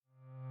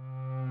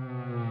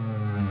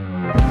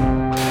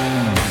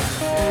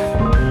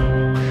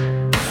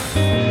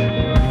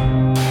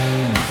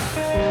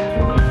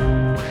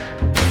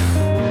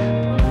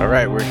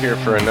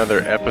here for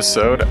another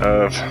episode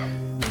of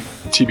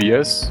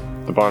TBS,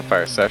 the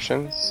Bonfire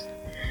Sessions.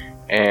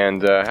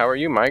 And how are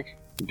you, Mike?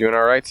 You doing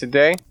all right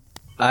today?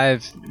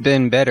 I've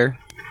been better.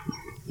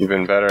 You've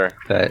been better.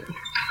 But,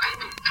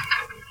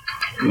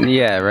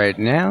 yeah, right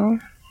now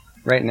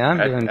I'm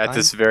doing fine. At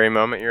this very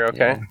moment, you're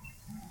okay?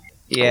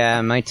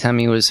 Yeah, my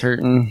tummy was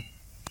hurting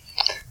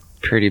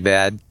pretty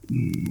bad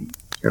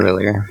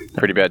earlier.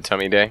 Pretty bad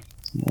tummy day?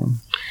 Yeah.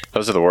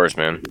 Those are the worst,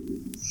 man.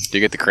 Do you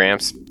get the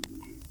cramps?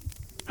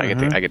 I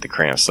get the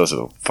cramps. Those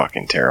are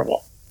fucking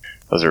terrible.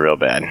 Those are real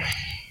bad.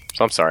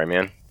 So I'm sorry,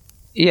 man.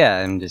 Yeah,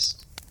 I'm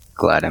just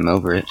glad I'm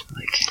over it.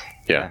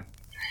 Yeah.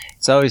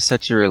 It's always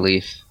such a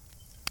relief,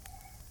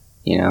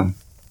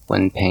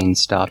 when pain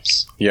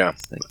stops. Yeah.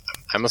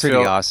 It's pretty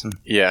awesome.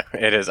 Yeah,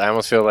 it is. I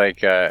almost feel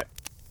like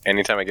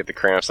anytime I get the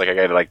cramps, like I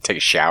gotta take a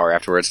shower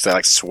afterwards because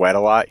I sweat a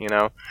lot,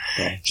 Yeah.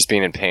 Just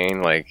being in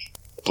pain,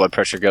 blood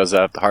pressure goes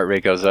up, the heart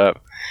rate goes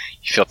up.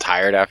 You feel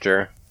tired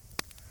after.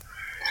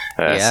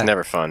 It's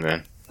never fun,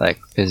 man.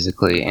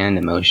 Physically and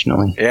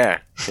emotionally.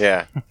 Yeah.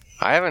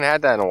 I haven't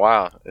had that in a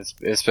while.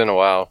 It's been a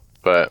while,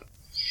 but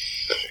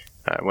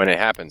when it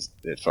happens,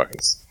 it's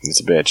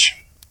a bitch.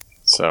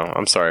 So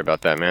I'm sorry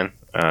about that, man.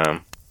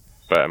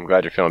 But I'm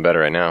glad you're feeling better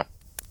right now.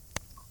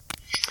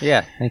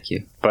 Yeah, thank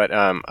you. But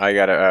I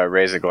gotta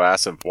raise a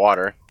glass of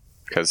water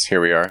because here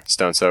we are,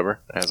 stone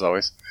sober as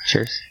always.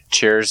 Cheers.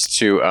 Cheers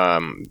to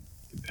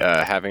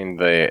having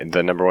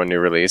the number one new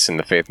release in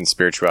the faith and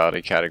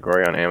spirituality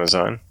category on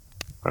Amazon.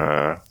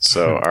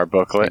 So our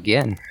booklet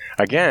again,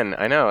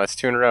 I know, that's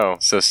 2 in a row.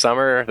 So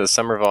the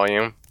summer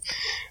volume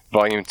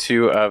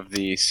 2 of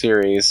the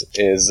series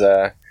is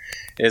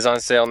on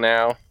sale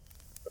now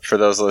for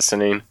those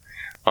listening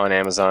on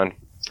Amazon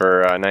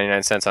for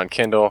 99 cents on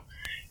Kindle.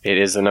 It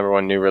is the number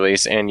one new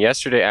release. And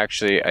yesterday,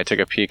 actually, I took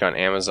a peek on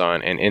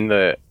Amazon, and in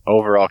the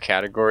overall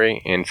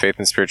category in faith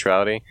and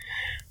spirituality,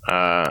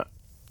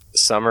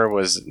 summer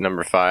was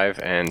number 5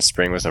 and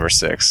spring was number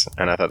 6.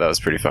 And I thought that was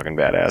pretty fucking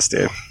badass,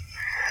 dude.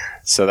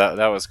 So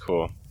that was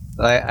cool.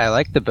 I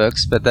like the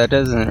books, but that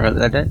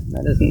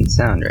doesn't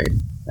sound right.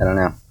 I don't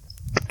know.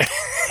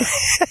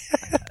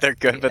 They're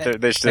good, but they're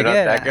not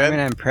that good. I mean,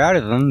 I'm proud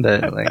of them,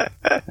 but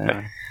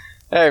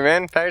Hey,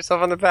 man, pat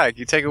yourself on the back.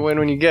 You take a win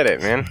when you get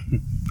it, man.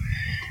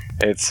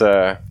 It's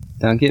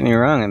Don't get me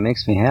wrong, it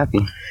makes me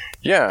happy.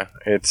 Yeah,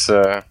 it's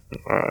I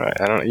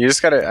don't. You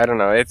just gotta. I don't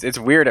know. It's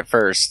weird at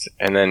first,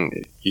 and then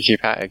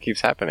it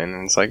keeps happening,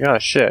 and it's like, oh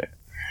shit.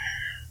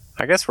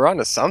 I guess we're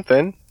onto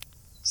something.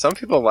 Some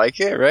people like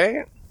it,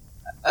 right?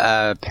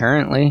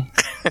 Apparently.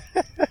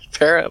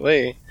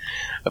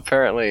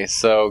 Apparently.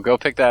 So go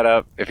pick that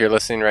up. If you're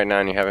listening right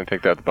now and you haven't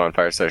picked up the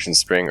Bonfire Session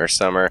Spring or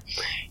Summer,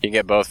 you can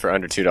get both for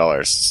under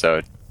 $2.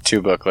 So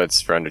 2 booklets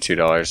for under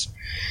 $2.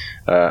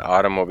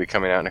 Autumn will be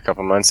coming out in a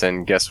couple months,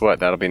 and guess what?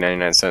 That'll be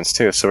 99 cents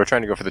too. So we're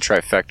trying to go for the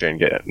trifecta and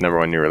get number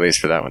one new release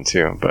for that one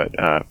too. But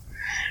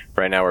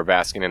right now we're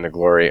basking in the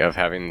glory of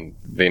having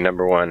the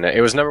number one.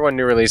 It was number one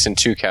new release in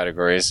 2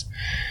 categories.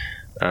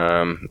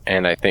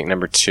 And I think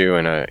number 2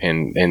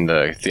 in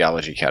the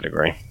theology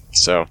category.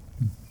 So,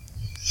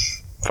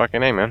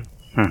 fucking A, man.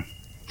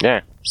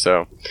 Yeah,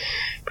 so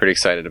pretty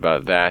excited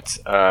about that.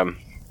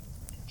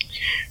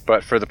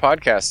 But for the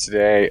podcast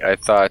today, I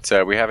thought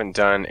we haven't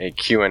done a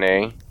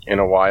Q&A in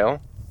a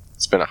while.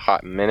 It's been a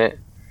hot minute.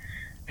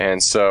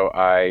 And so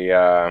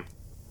I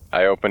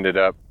opened it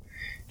up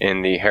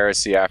in the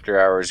Heresy After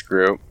Hours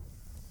group,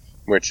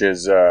 which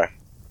is,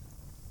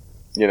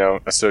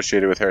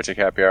 associated with Heretic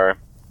Happy Hour.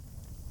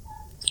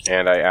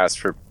 And I asked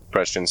for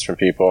questions from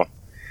people.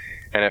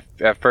 And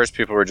at first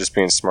people were just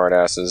being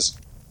smartasses.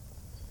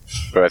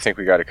 But I think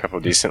we got a couple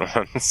decent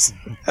ones.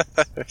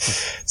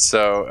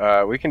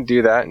 So we can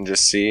do that and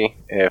just see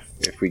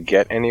if we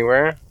get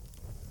anywhere.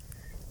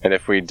 And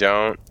if we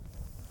don't,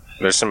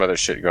 there's some other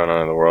shit going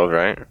on in the world,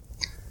 right?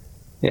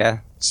 Yeah.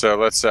 So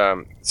let's...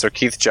 So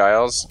Keith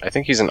Giles, I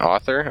think he's an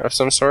author of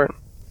some sort.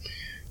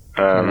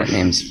 That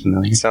name's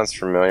familiar. Sounds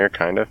familiar,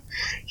 kind of.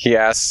 He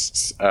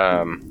asks...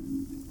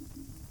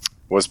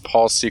 was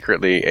Paul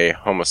secretly a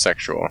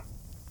homosexual?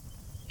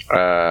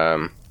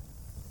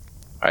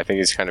 I think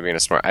he's kind of being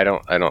a smart. I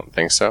don't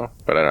think so,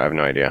 but I have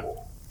no idea.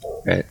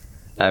 Right.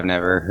 I've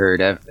never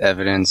heard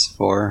evidence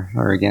for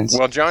or against.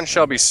 Well, John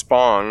Shelby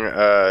Spong,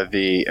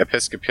 the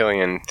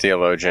Episcopalian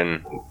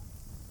theologian,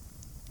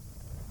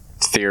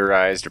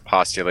 theorized or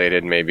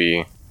postulated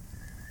maybe,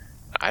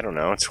 I don't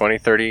know, 20,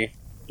 30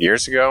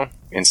 years ago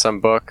in some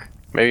book.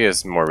 Maybe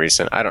it's more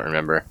recent. I don't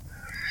remember.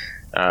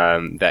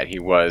 That he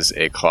was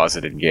a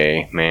closeted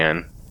gay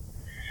man.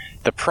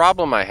 The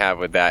problem I have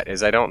with that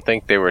is I don't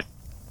think they were...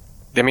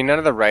 I mean, none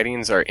of the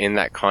writings are in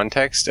that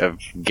context of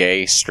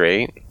gay,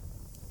 straight.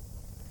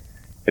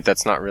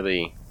 That's not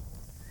really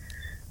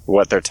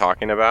what they're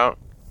talking about.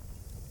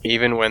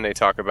 Even when they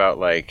talk about,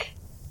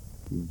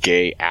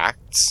 gay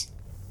acts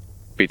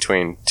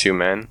between 2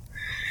 men,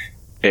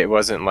 it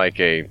wasn't like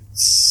a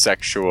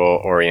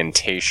sexual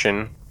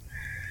orientation.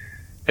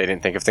 They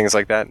didn't think of things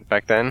like that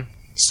back then.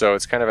 So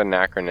it's kind of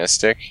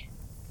anachronistic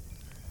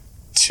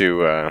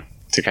to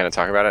kind of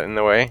talk about it in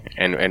the way,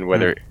 and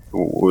whether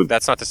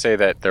that's not to say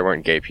that there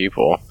weren't gay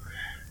people.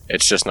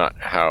 It's just not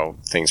how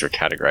things were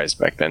categorized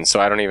back then. So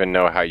I don't even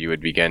know how you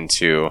would begin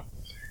to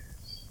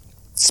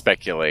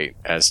speculate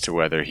as to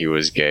whether he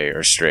was gay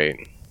or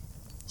straight.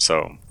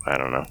 So I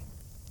don't know.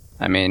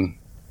 I mean,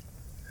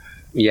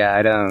 yeah,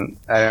 I don't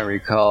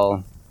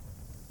recall,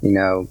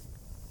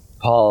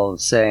 Paul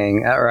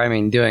saying, or I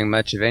mean, doing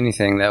much of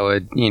anything that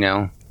would,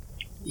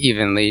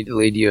 even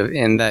lead you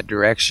in that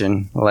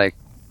direction, like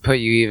put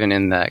you even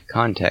in that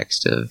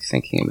context of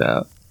thinking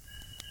about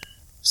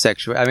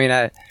sexual. I mean,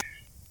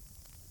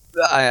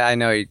 I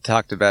know he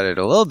talked about it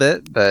a little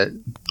bit, but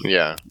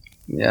yeah,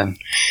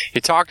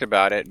 he talked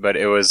about it, but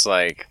it was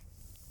like,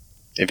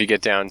 if you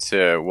get down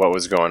to what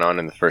was going on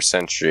in the first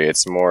century,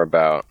 it's more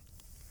about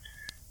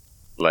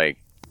like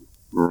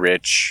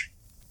rich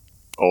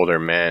older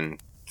men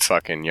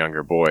fucking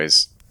younger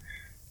boys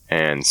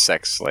and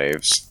sex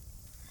slaves,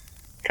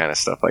 kind of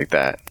stuff like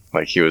that.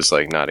 Like he was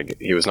like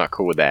he was not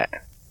cool with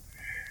that.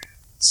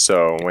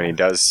 So when he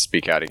does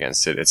speak out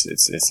against it,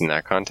 it's in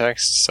that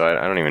context. So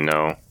I don't even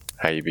know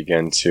how you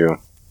begin to.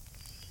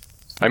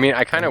 I mean,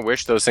 I kind of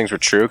wish those things were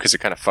true because it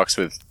kind of fucks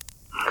with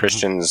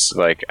Christians'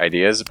 like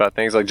ideas about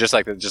things. Like just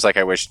like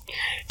I wish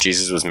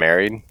Jesus was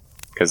married,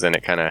 because then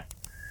it kind of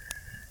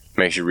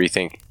makes you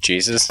rethink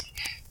Jesus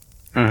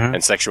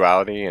and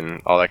sexuality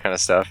and all that kind of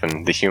stuff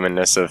and the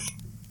humanness of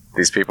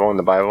these people in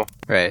the Bible.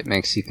 Right,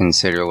 makes you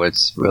consider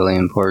what's really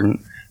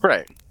important.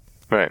 Right.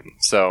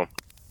 So,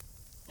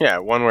 yeah,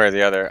 one way or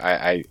the other,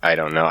 I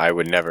don't know. I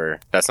would never.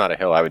 That's not a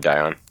hill I would die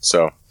on.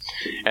 So,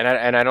 and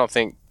I don't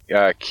think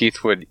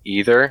Keith would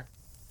either.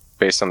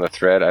 Based on the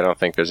thread, I don't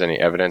think there's any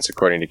evidence,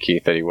 according to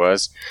Keith, that he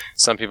was.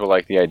 Some people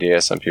like the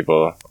idea. Some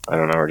people, I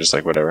don't know, are just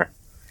like whatever.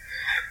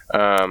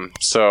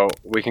 So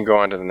we can go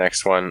on to the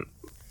next one.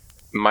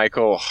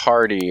 Michael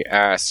Hardy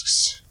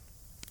asks,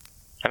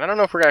 and I don't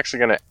know if we're actually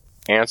going to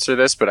answer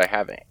this, but I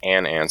have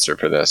an answer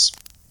for this.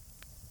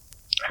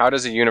 How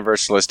does a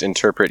universalist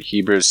interpret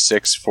Hebrews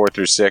 6,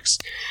 4-6?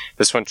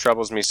 This one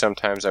troubles me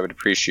sometimes. I would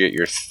appreciate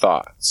your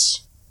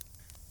thoughts.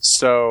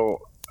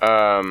 So,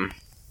 I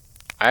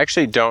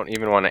actually don't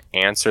even want to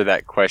answer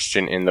that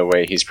question in the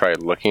way he's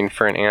probably looking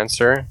for an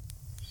answer.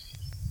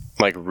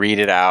 Like, read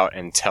it out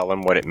and tell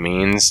him what it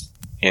means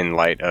in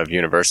light of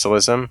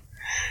universalism.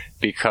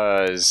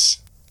 Because,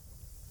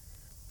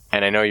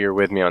 and I know you're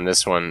with me on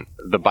this one,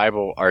 the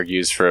Bible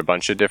argues for a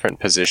bunch of different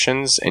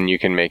positions, and you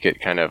can make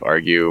it kind of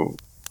argue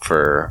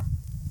for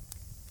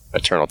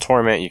eternal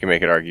torment, you can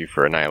make it argue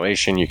for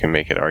annihilation, you can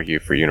make it argue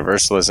for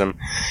universalism,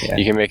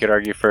 you can make it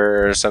argue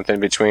for something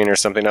between or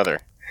something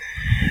other.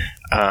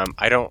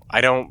 I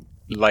don't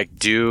like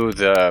do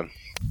the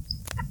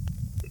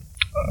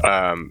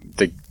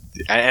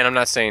and I'm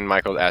not saying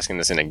Michael's asking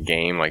this in a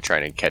game, like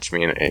trying to catch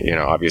me, and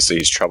obviously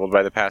he's troubled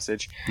by the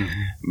passage,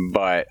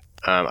 but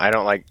I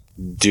don't like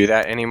do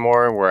that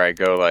anymore, where I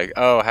go like,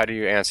 oh, how do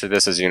you answer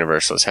this as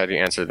universalist? How do you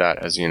answer that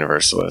as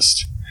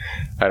universalist?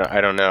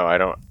 I don't know. I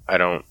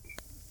don't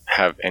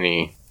have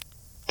any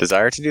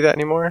desire to do that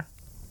anymore.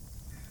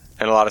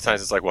 And a lot of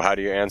times it's like, well, how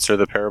do you answer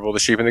the parable of the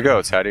sheep and the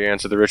goats? How do you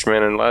answer the rich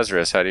man and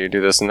Lazarus? How do you do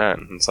this and that?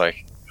 And it's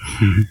like,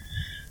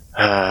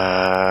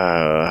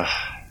 I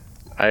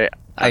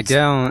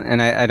don't,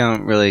 and I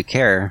don't really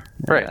care.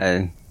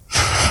 Right.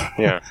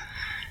 Yeah.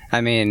 I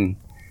mean,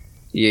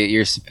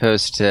 you're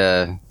supposed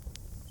to,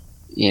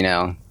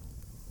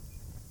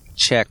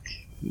 check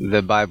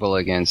the Bible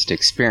against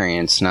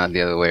experience, not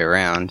the other way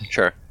around.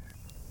 Sure.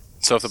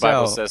 So if the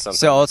Bible says something.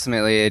 So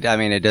ultimately, it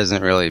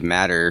doesn't really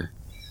matter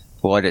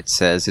what it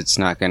says. It's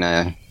not going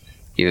to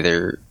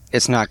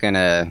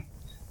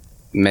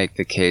make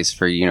the case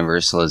for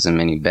universalism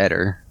any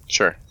better.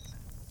 Sure.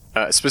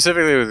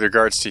 Specifically with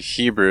regards to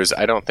Hebrews,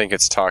 I don't think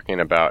it's talking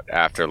about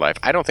afterlife.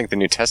 I don't think the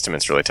New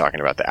Testament's really talking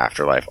about the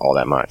afterlife all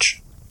that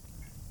much.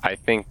 I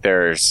think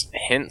there's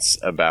hints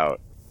about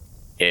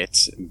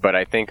it, but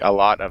I think a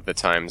lot of the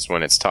times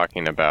when it's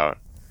talking about,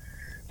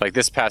 like,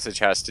 this passage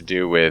has to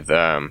do with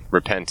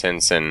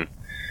repentance, and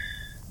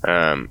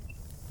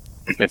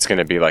it's going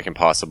to be like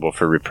impossible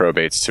for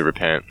reprobates to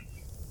repent,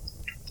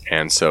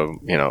 and so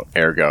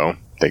ergo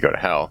they go to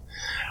hell.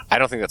 I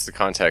don't think that's the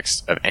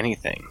context of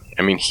anything.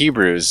 I mean,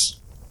 Hebrews,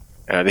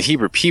 the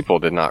Hebrew people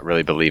did not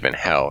really believe in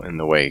hell in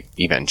the way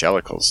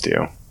evangelicals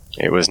do.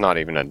 It was not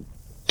even a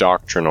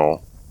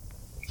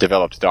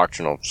developed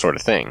doctrinal sort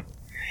of thing.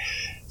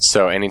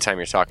 So anytime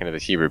you're talking to the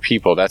Hebrew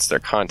people, that's their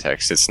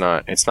context. It's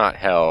not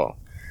hell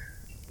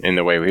in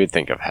the way we would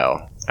think of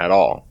hell at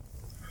all.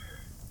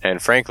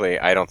 And frankly,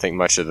 I don't think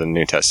much of the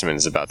New Testament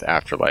is about the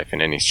afterlife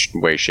in any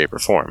way, shape, or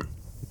form.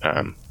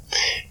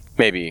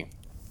 Maybe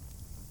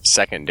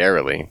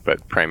secondarily,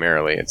 but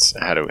primarily it's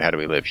how do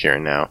we live here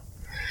and now.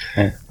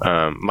 Okay.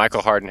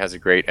 Michael Harden has a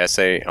great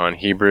essay on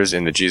Hebrews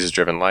in the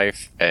Jesus-Driven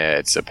Life.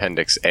 It's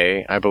Appendix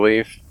A, I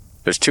believe.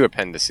 There's 2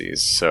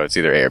 appendices, so it's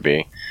either A or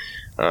B.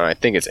 I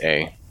think it's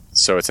A.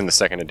 So it's in the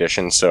 2nd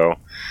edition. So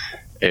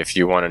if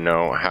you want to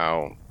know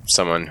how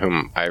someone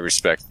whom I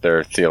respect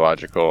their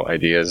theological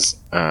ideas,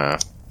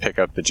 pick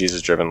up the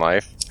Jesus-Driven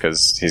Life,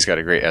 because he's got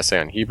a great essay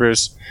on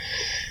Hebrews.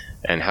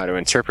 and how to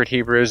interpret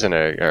Hebrews and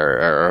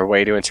or a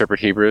way to interpret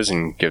Hebrews,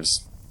 and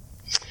gives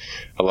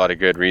a lot of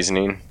good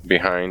reasoning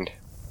behind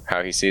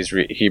how he sees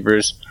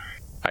Hebrews.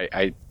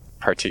 I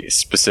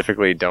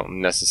specifically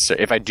don't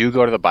necessarily, if I do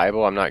go to the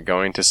Bible, I'm not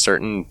going to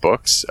certain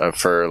books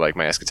for like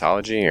my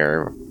eschatology,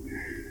 or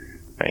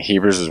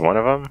Hebrews is one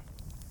of them.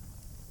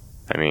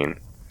 I mean,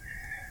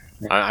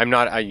 I'm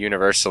not a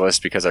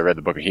universalist because I read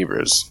the book of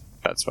Hebrews.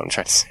 That's what I'm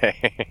trying to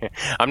say.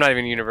 I'm not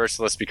even a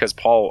universalist because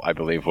Paul, I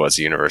believe, was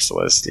a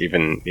universalist,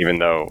 even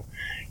though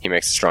he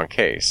makes a strong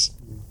case.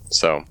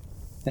 So,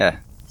 yeah,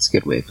 that's a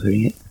good way of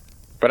putting it.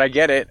 But I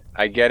get it.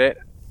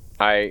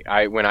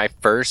 I when I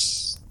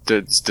first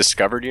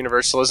discovered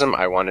universalism,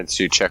 I wanted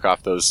to check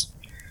off those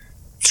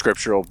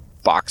scriptural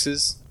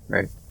boxes.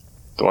 Right.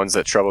 The ones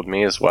that troubled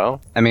me as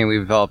well. I mean,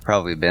 we've all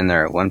probably been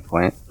there at one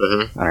point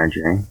on our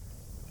journey.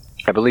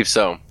 I believe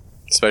so.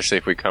 Especially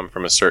if we come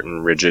from a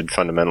certain rigid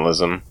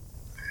fundamentalism.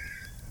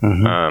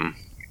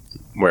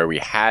 Where we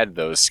had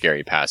those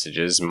scary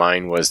passages.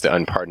 Mine was the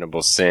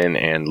unpardonable sin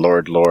and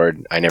Lord,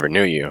 Lord, I never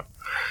knew you.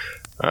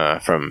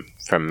 From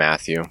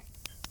Matthew.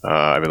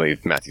 I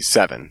believe Matthew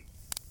 7.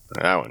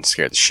 That one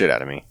scared the shit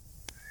out of me.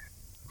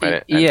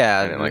 I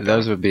didn't like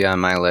those that. would be on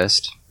my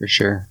list for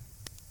sure.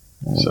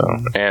 So,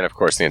 and of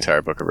course the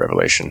entire book of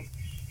Revelation.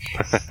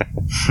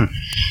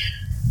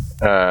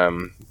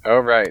 All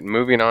right,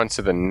 moving on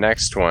to the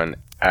next one.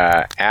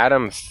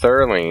 Adam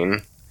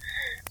Thurling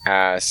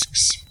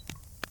asks,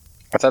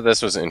 I thought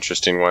this was an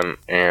interesting one,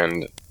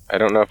 and I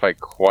don't know if I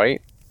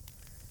quite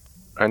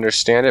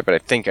understand it, but I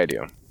think I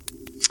do.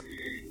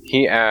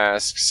 He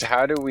asks,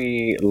 how do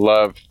we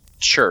love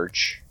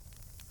church,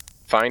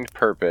 find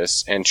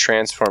purpose, and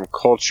transform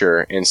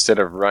culture instead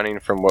of running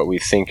from what we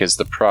think is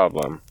the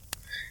problem?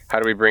 How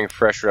do we bring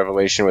fresh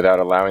revelation without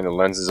allowing the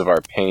lenses of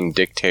our pain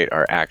dictate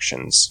our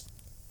actions?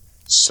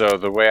 So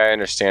the way I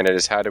understand it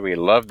is, how do we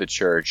love the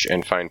church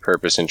and find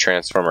purpose and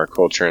transform our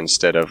culture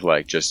instead of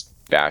like just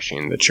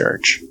bashing the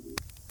church?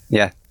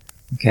 Yeah.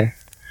 Okay.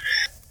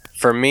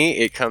 For me,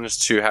 it comes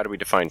to how do we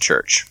define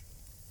church?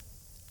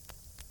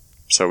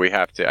 So we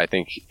have to, I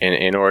think,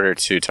 in order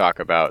to talk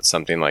about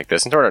something like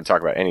this, in order to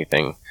talk about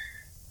anything,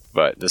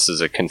 but this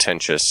is a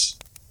contentious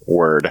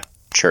word,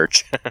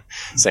 church.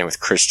 Same with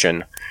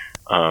Christian,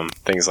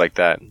 things like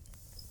that.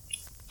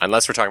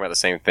 Unless we're talking about the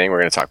same thing,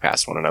 we're going to talk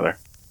past one another.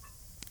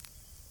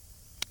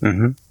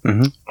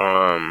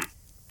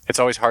 It's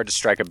always hard to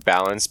strike a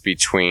balance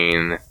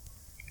between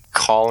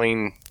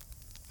calling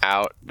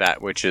out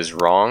that which is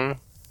wrong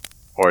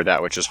or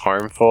that which is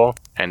harmful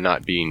and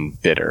not being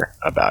bitter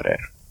about it.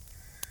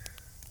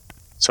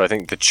 So I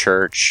think the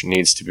church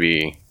needs to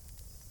be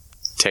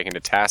taken to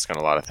task on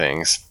a lot of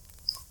things,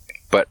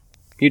 but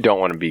you don't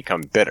want to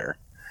become bitter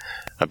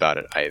about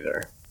it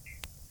either.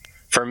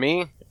 For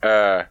me,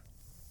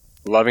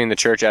 loving the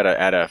church at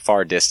a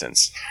far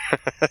distance.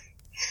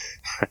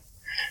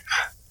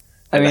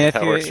 I mean,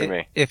 that works for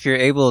me. If you're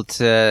able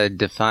to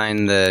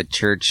define the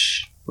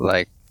church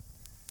like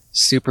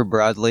super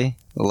broadly,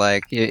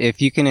 like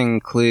if you can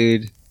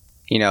include,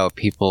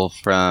 people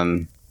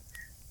from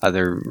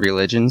other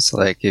religions,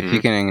 like if you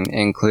can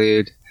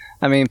include,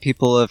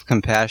 people of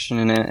compassion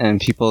in it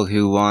and people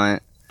who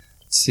want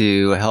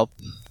to help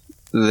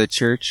the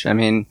church. I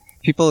mean,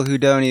 people who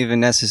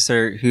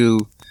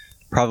who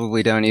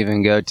probably don't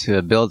even go to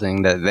a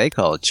building that they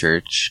call a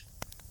church,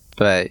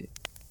 but,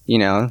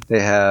 they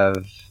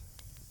have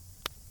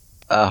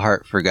a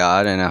heart for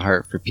God and a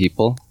heart for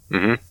people.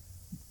 Mm-hmm.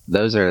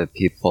 Those are the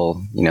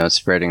people,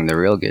 spreading the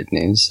real good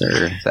news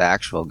or the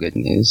actual good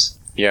news.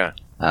 Yeah.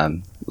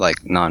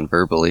 Like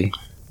non-verbally,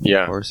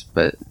 yeah, of course,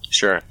 but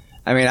sure.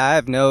 I mean, I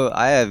have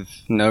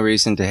no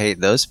reason to hate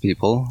those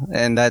people,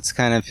 and that's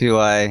kind of who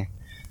I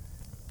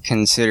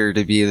consider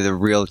to be the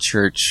real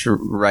church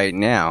right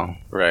now.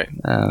 Right.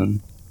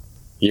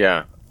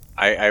 Yeah,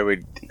 I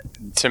would,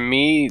 to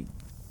me,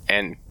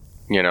 and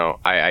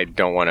I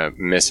don't want to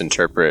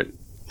misinterpret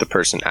the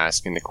person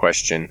asking the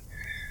question,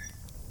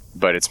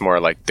 but it's more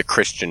like the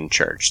Christian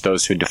church,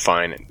 those who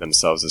define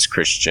themselves as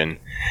Christian.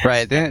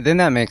 Right. Then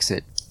that makes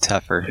it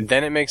tougher.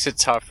 Then it makes it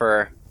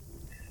tougher,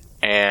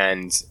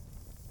 and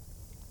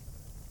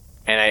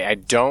I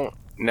don't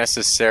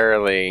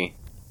necessarily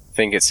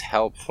think it's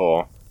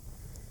helpful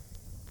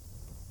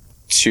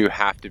to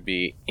have to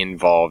be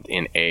involved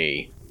in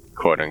a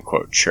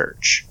quote-unquote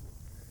church.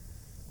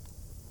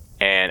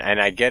 And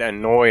I get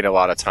annoyed a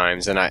lot of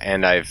times, and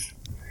I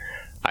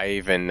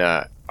even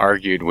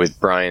argued with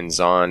Brian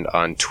Zond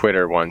on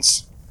Twitter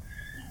once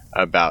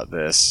about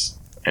this,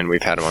 and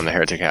we've had him on the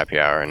Heretic Happy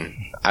Hour, and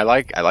I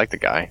like the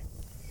guy,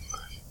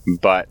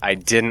 but I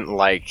didn't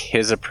like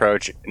his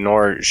approach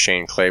nor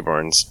Shane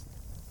Claiborne's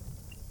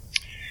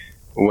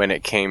when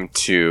it came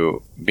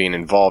to being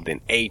involved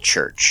in a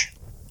church,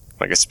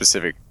 like a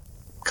specific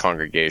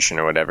congregation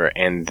or whatever,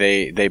 and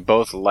they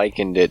both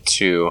likened it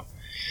to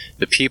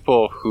the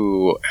people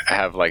who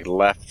have like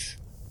left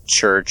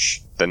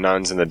church, the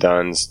nuns and the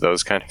duns,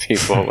 those kind of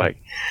people, like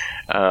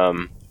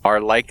are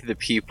like the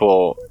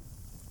people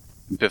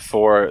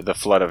before the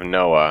flood of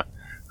Noah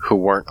who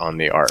weren't on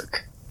the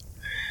ark.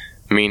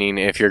 Meaning,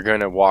 if you're going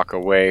to walk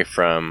away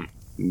from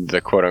the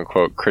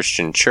quote-unquote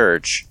Christian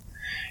church,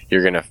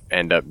 you're going to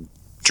end up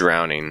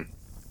drowning.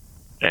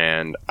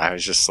 And I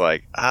was just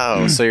like,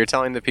 oh, so you're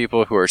telling the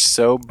people who are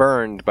so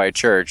burned by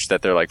church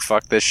that they're like,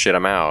 fuck this shit,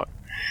 I'm out.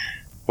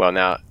 Well,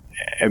 now,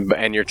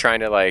 and you're trying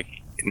to, like,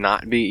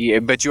 not be,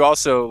 but you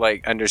also,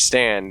 like,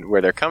 understand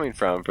where they're coming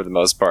from for the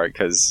most part,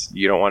 because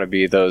you don't want to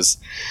be those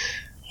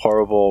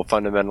horrible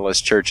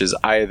fundamentalist churches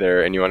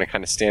either, and you want to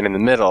kind of stand in the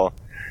middle.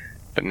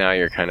 But now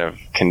you're kind of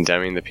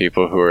condemning the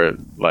people who are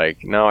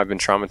like, no, I've been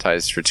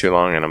traumatized for too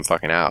long and I'm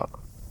fucking out.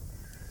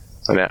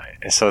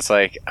 So it's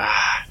like,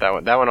 that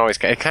one always,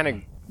 it kind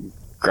of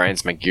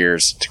grinds my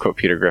gears, to quote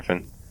Peter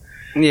Griffin.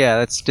 Yeah,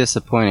 that's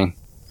disappointing.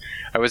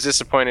 I was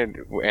disappointed,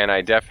 and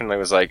I definitely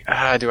was like,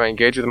 do I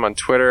engage with them on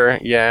Twitter?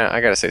 Yeah, I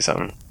gotta say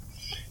something.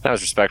 That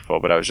was respectful,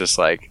 but I was just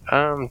like,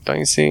 don't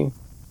you see?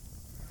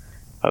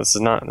 This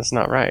is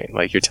not right.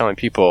 Like, you're telling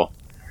people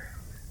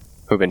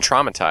who've been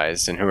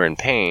traumatized and who are in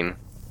pain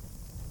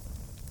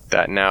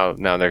that now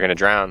they're going to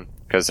drown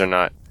because they're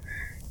not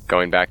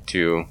going back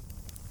to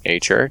a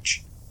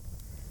church.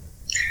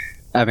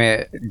 I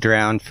mean,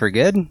 drown for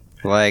good?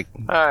 Like,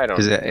 I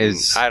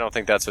don't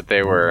think that's what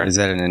they were. Is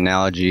that an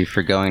analogy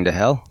for going to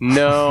hell?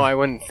 No, I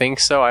wouldn't think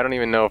so. I don't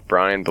even know if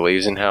Brian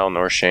believes in hell,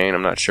 nor Shane.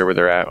 I'm not sure where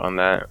they're at on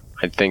that.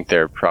 I think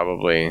they're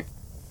definitely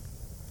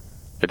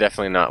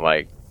not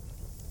like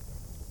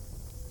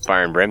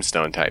fire and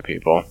brimstone type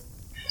people.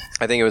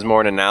 I think it was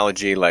more an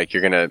analogy, like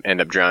you're going to end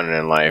up drowning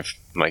in life.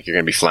 Like you're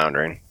going to be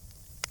floundering.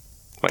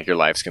 Like your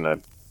life's going to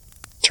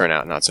turn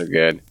out not so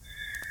good.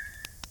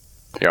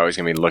 You're always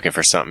going to be looking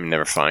for something and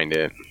never find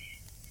it.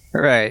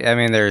 Right. I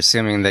mean, they're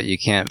assuming that you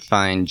can't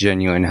find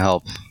genuine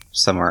help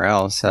somewhere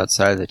else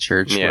outside of the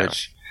church,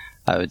 which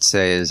I would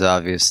say is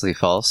obviously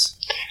false.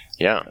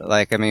 Yeah.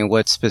 Like, I mean,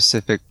 what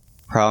specific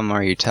problem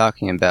are you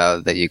talking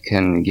about that you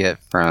can get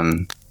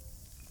from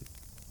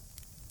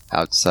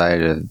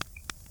outside of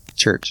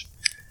church?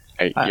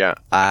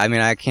 I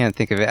mean, I can't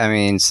think of it. I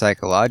mean,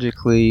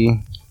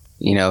 psychologically,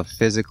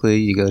 physically,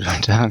 you go to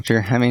a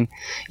doctor. I mean,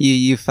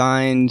 you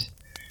find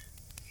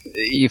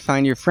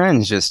your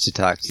friends just to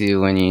talk to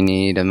you when you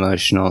need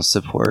emotional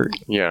support.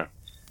 Yeah.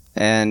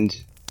 And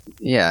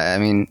yeah, I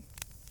mean,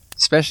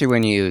 especially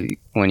when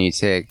you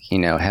take,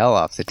 hell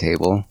off the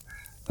table,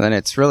 then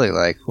it's really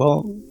like,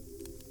 well,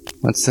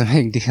 what's the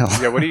big deal?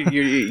 Yeah, what do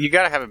you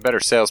got to have a better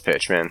sales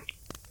pitch, man.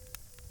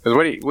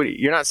 Because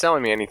you're not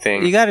selling me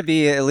anything. You got to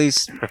be at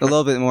least a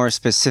little bit more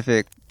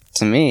specific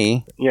to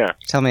me. Yeah.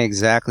 Tell me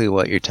exactly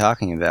what you're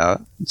talking about.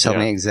 Tell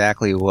me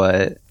exactly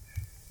what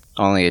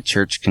only a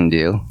church can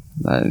do.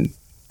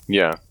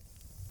 Yeah.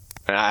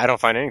 I don't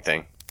find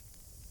anything.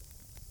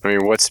 I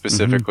mean, what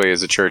specifically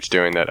is a church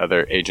doing that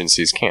other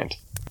agencies can't?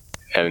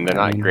 And they're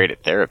not great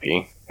at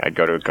therapy. I'd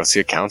go see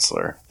a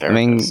counselor,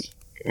 therapist.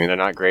 I mean, they're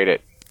not great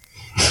at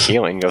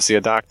healing. Go see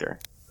a doctor.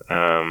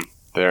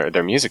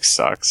 Their music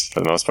sucks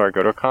for the most part.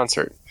 Go to a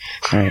concert.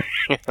 Right.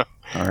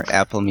 Or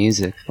Apple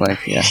Music,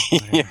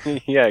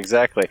 yeah,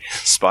 exactly.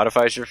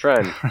 Spotify's your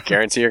friend.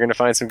 Guarantee you're going to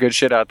find some good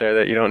shit out there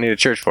that you don't need a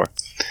church for.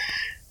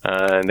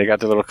 And they got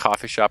their little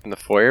coffee shop in the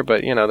foyer,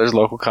 but there's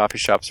local coffee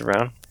shops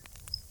around.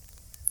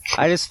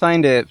 I just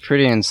find it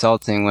pretty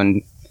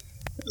insulting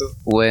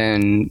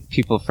when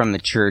people from the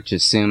church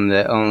assume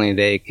that only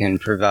they can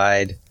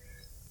provide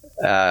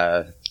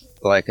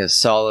like a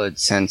solid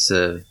sense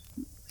of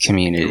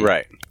community.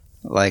 Right.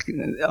 Like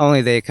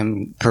only they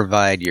can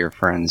provide your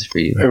friends for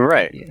you.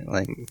 Right. Yeah,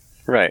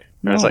 right.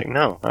 No. I was like,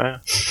 no.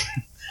 I'm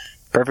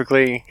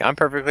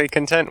perfectly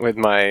content with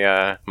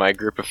my my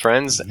group of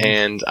friends,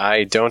 and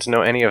I don't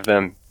know any of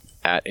them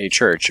at a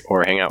church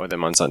or hang out with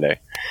them on Sunday.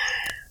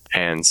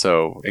 And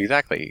so,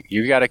 exactly,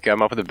 you got to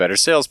come up with a better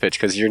sales pitch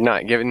because you're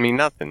not giving me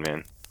nothing,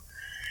 man.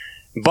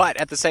 But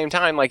at the same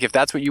time, like if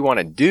that's what you want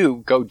to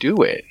do, go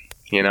do it.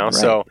 Right.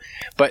 So,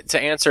 but to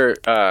answer,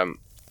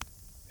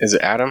 is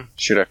it Adam?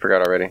 Shoot, I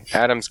forgot already.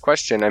 Adam's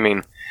question. I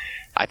mean,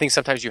 I think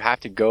sometimes you have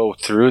to go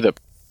through the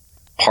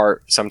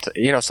part.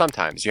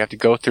 Sometimes you have to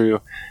go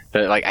through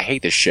the like. I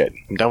hate this shit.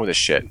 I'm done with this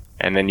shit.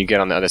 And then you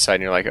get on the other side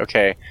and you're like,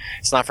 okay,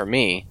 it's not for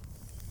me.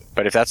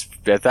 But if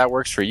that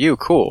works for you,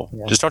 cool.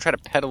 Yeah. Just don't try to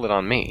peddle it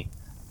on me.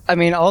 I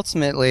mean,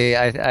 ultimately,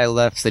 I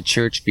left the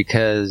church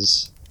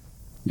because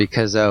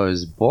I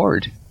was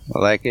bored.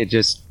 Like it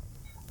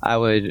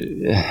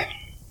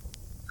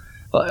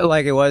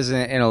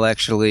wasn't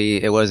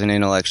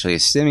intellectually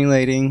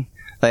stimulating.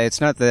 Like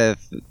it's not the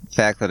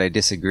fact that I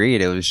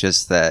disagreed. It was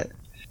just that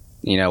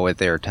what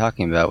they were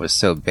talking about was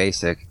so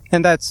basic,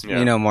 and that's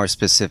more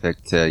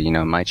specific to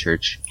my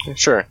church.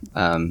 Sure.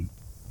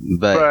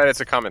 But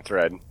it's a common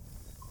thread.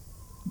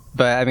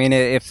 But I mean,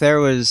 if there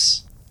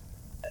was,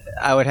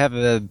 I would have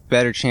a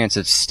better chance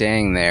of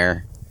staying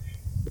there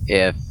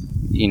if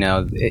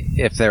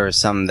there was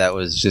something that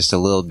was just a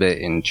little bit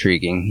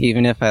intriguing,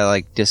 even if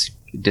I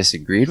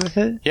disagreed with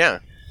it. Yeah.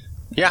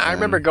 I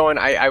remember going.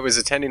 I was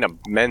attending a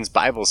men's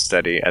Bible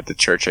study at the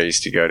church I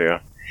used to go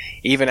to,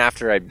 even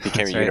after I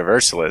became a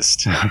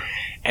Universalist.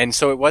 And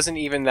so it wasn't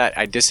even that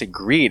I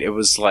disagreed. It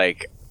was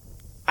like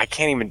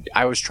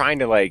I was trying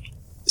to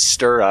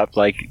stir up,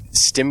 like,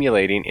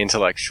 stimulating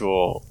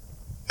intellectual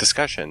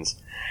discussions.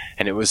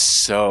 And it was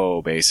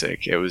so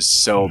basic. It was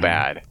so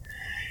bad.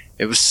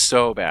 It was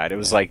so bad. It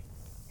was like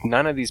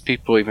none of these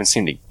people even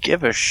seem to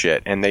give a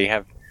shit, and they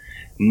have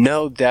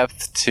no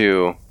depth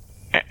to,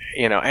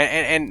 you know,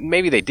 and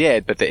maybe they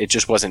did, but it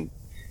just wasn't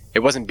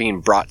being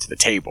brought to the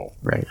table.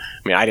 Right.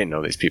 I mean, I didn't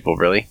know these people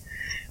really,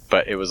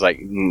 but it was like,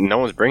 no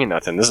one's bringing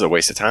nothing. This is a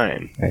waste of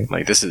time. Right.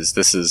 Like, this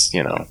is,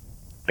 you know,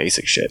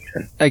 basic shit,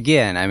 man.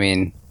 Again, I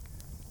mean,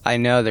 I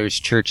know there's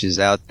churches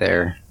out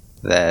there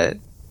that,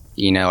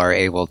 you know, are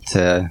able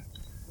to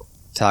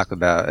talk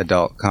about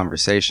adult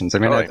conversations. I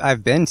mean, Totally.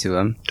 I've been to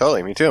them.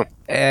 Totally, me too.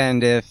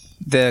 And if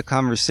the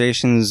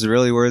conversations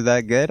really were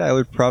that good, I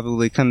would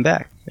probably come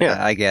back.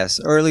 Yeah. I guess.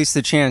 Or at least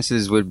the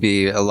chances would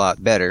be a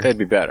lot better. They'd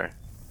be better.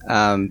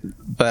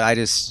 But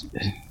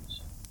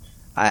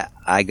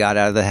I got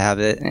out of the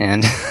habit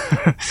and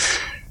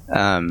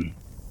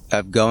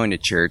of going to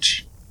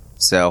church.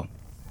 So,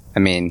 I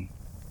mean,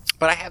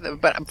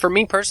 But for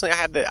me personally,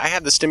 I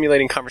had the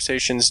stimulating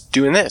conversations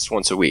doing this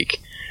once a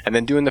week, and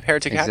then doing the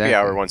Parenting Happy Exactly.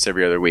 Hour once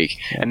every other week,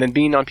 and then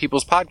being on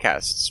people's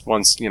podcasts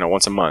once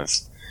a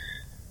month.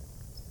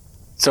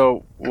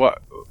 So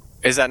what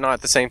is that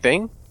not the same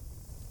thing?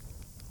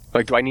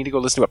 Like, do I need to go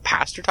listen to a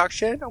pastor talk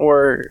shit,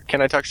 or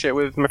can I talk shit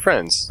with my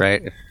friends?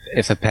 right?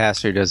 If a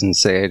pastor doesn't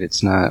say it,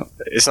 it's not.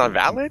 It's not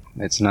valid.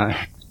 It's not.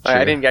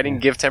 I true. didn't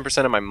give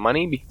 10% of my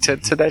money to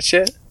that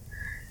shit.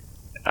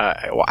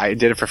 I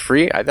did it for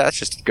free. That's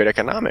just good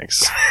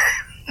economics.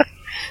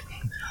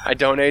 I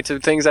donate to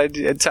things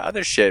to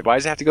other shit. Why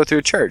does it have to go through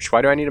a church?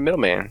 Why do I need a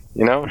middleman?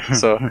 You know.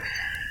 So,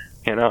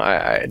 you know,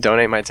 I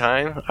donate my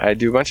time. I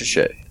do a bunch of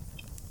shit.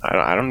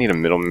 I don't need a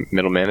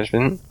middle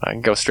management. I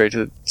can go straight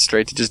to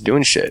just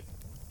doing shit.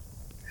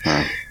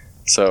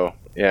 So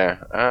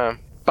yeah.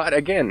 But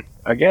again,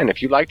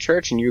 if you like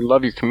church and you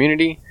love your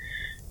community,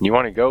 and you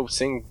want to go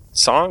sing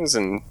songs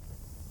and,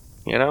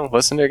 you know,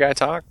 listen to a guy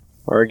talk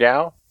or a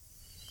gal,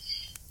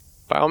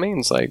 by all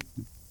means, like,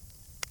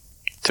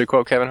 to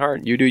quote Kevin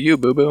Hart, "You do you,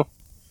 boo boo."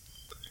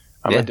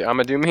 I'm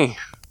gonna do me.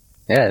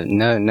 Yeah.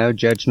 No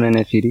judgment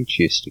if you do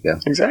choose to go.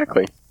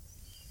 Exactly.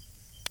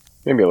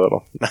 Maybe a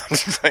little. No, I'm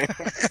just playing.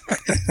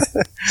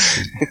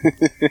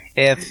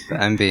 If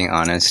I'm being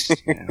honest,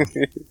 you know,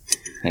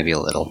 maybe a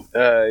little.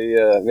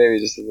 Yeah, maybe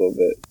just a little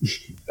bit.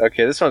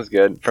 Okay, this one's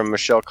good. From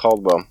Michelle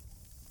Caldwell.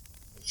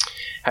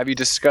 Have you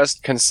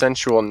discussed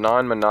consensual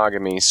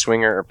non-monogamy,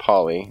 swinger or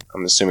poly?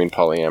 I'm assuming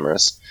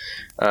polyamorous.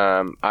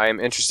 I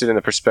am interested in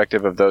the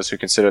perspective of those who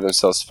consider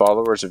themselves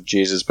followers of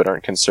Jesus but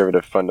aren't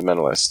conservative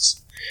fundamentalists.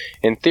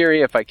 In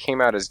theory, if I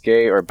came out as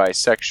gay or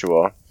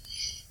bisexual,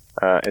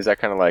 is that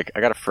kind of like,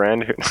 I got a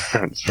friend who...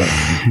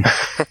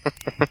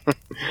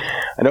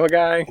 I know a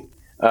guy.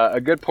 A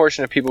good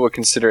portion of people would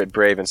consider it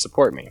brave and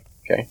support me.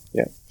 Okay,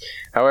 yeah.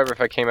 However,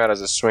 if I came out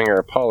as a swinger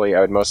or poly, I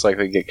would most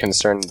likely get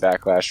concern and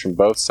backlash from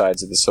both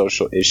sides of the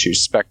social issue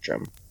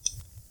spectrum.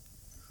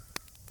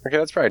 Okay,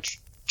 that's probably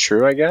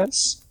true, I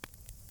guess.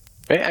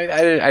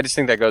 I just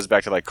think that goes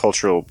back to, like,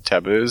 cultural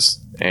taboos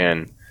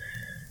and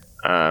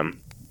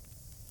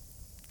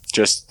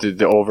just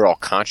the overall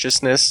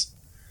consciousness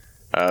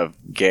of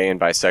gay and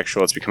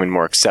bisexual. It's becoming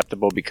more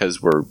acceptable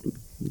because we're,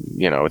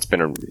 you know, it's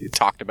been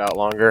talked about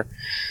longer.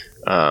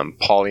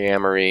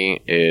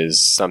 Polyamory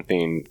is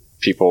something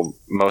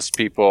most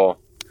people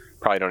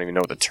probably don't even know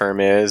what the term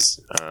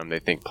is. They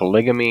think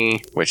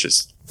polygamy, which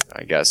is,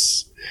 I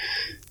guess,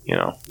 you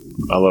know,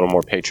 a little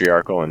more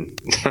patriarchal, and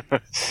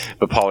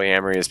but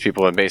polyamory is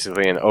people in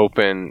basically an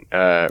open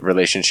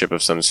relationship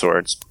of some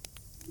sorts.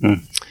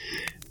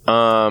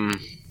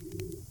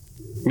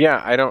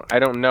 Yeah, I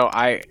don't know.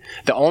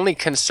 The only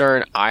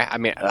concern I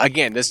mean,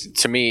 again, this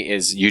to me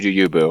is you do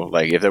you, boo.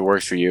 Like, if it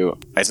works for you,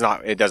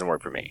 it doesn't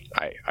work for me.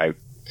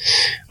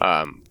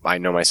 I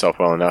know myself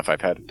well enough.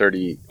 I've had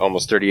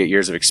almost 38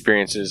 years of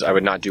experiences. I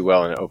would not do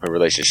well in an open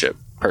relationship,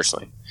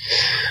 personally.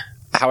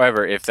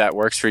 However, if that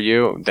works for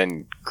you,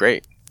 then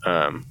great.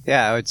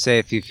 Yeah, I would say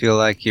if you feel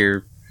like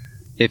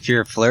if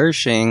you're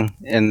flourishing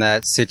in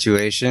that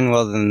situation,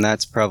 well, then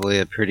that's probably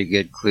a pretty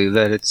good clue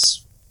that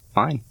it's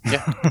fine.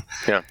 Yeah.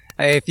 Yeah.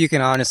 If you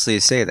can honestly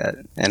say that,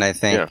 and I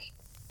think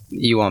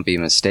you won't be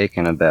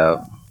mistaken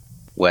about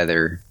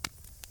whether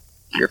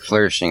you're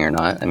flourishing or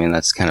not. I mean,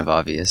 that's kind of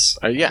obvious.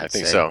 Yeah, I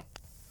think so.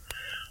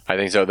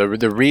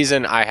 The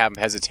reason I have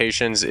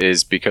hesitations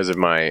is because of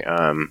my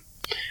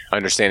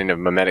understanding of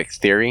mimetic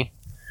theory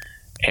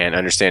and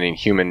understanding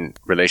human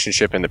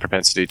relationship and the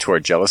propensity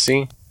toward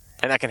jealousy.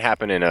 And that can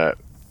happen in a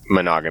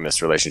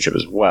monogamous relationship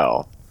as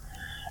well.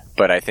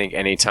 But I think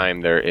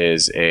anytime there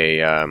is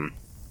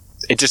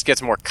it just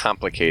gets more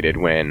complicated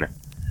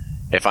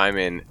if I'm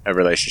in a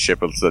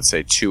relationship with, let's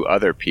say, two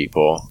other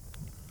people.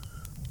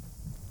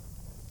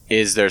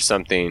 Is there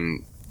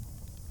something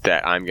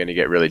that I'm going to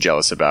get really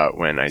jealous about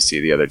when I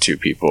see the other two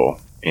people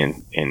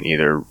in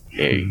either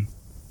a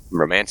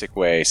romantic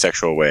way,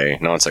 sexual way,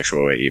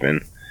 non-sexual way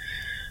even?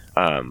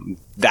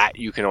 That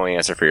you can only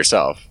answer for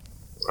yourself.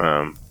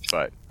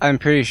 But I'm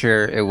pretty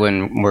sure it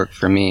wouldn't work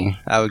for me.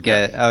 I would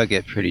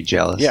get pretty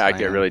jealous. yeah, I'd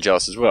get really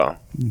jealous as well.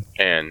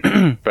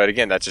 And but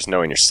again, that's just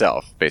knowing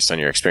yourself based on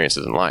your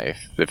experiences in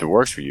life. If it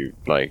works for you,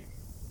 like,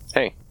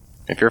 hey,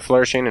 if you're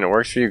flourishing and it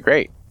works for you,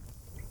 great.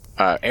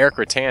 Eric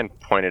Rattan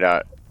pointed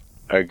out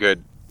a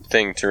good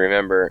thing to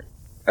remember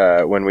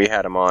when we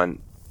had him on.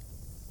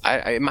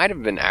 It might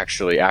have been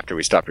actually after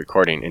we stopped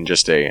recording in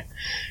just a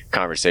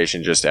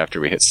conversation just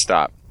after we hit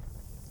stop.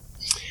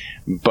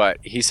 But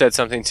he said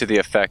something to the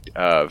effect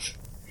of,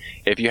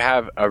 if you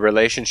have a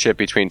relationship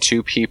between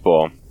two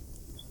people,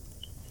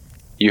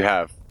 you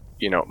have,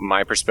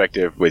 my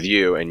perspective with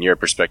you and your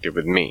perspective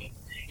with me.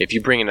 If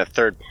you bring in a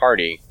third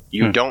party,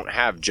 you don't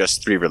have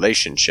just 3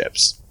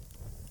 relationships.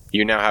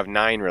 You now have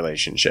 9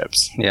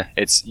 relationships. Yeah.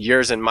 It's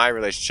yours and my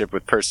relationship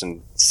with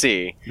person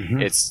C. Mm-hmm.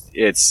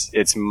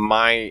 It's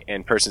my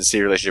and person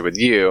C relationship with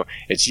you.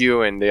 It's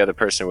you and the other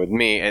person with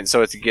me. And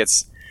so it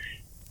gets,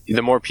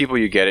 the more people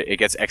you get, it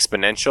gets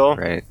exponential,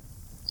 right,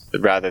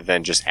 rather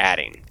than just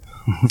adding.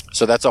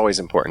 So that's always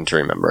important to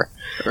remember.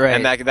 Right.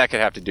 And that could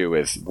have to do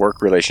with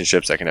work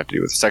relationships. That can have to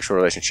do with sexual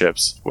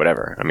relationships,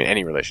 whatever. I mean,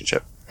 any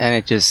relationship. And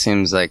it just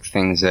seems like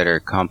things that are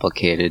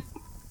complicated,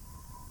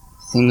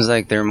 seems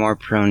like they're more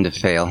prone to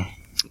fail.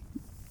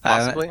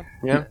 Possibly,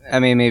 yeah. I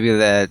mean, maybe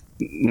that,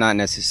 not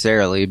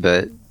necessarily,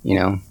 but,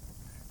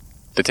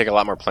 They take a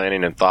lot more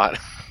planning and thought.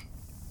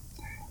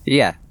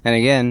 Yeah. And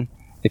again,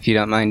 if you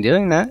don't mind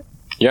doing that.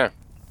 Yeah.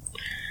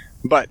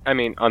 But, I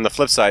mean, on the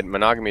flip side,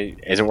 monogamy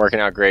isn't working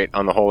out great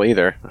on the whole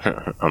either.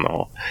 On the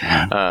whole.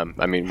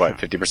 I mean,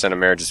 50% of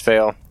marriages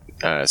fail.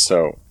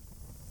 So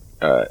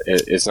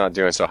it's not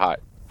doing so hot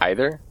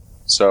either.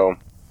 So,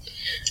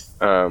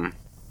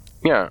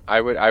 yeah, I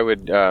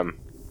would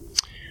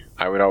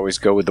always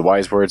go with the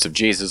wise words of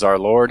Jesus our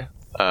Lord.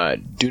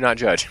 Do not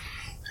judge.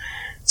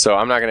 So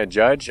I'm not going to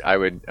judge.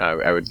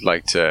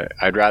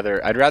 I'd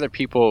rather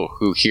people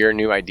who hear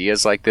new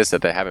ideas like this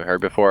that they haven't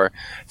heard before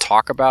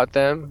talk about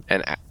them,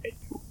 and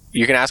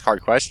you can ask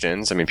hard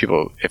questions. I mean,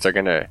 people, if they're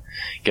going to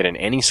get in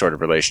any sort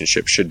of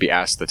relationship, should be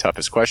asked the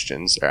toughest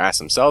questions, or ask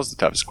themselves the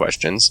toughest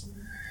questions,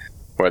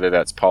 whether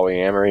that's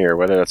polyamory or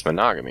whether that's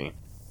monogamy,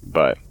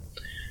 but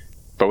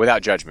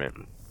without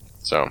judgment.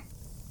 So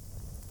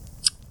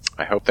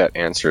I hope that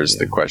answers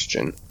the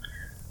question.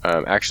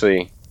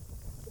 Actually,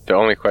 the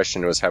only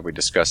question was, have we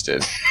discussed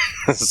it?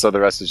 So the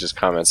rest is just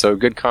comments. So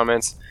good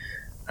comments,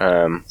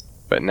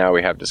 but now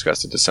we have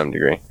discussed it to some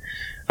degree.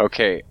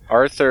 Okay,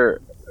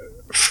 Arthur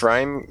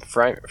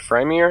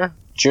Freimier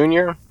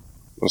Jr.?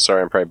 I'm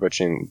sorry, I'm probably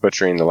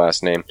butchering the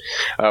last name.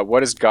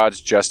 What does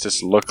God's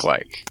justice look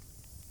like?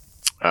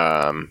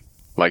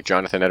 Like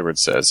Jonathan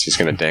Edwards says, he's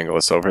going to dangle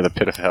us over the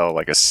pit of hell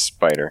like a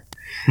spider.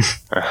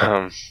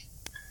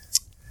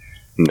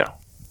 No.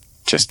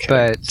 Just kidding.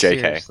 But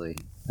JK. Seriously,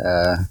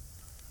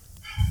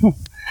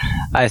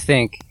 I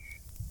think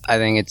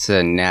it's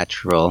a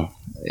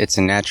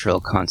natural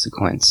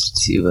consequence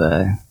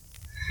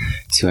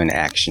to an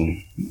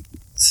action.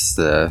 It's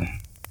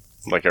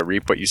like a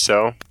reap what you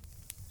sow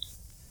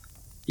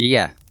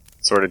yeah,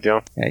 sort of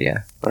deal.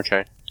 Yeah.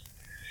 Okay.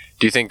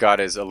 Do you think God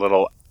is a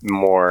little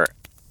more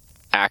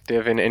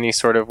active in any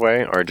sort of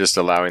way, or just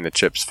allowing the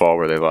chips fall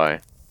where they lie?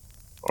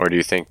 Or do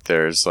you think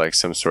there's like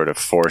some sort of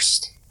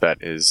force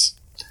that is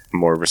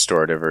more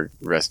restorative or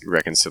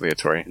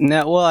reconciliatory?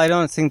 No, well, I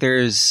don't think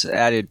there's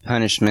added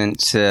punishment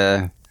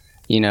to,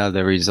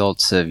 the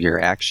results of your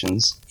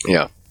actions.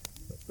 Yeah.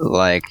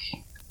 Like,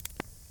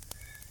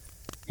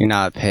 you're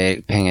not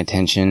paying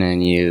attention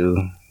and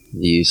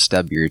you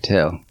stub your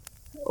toe.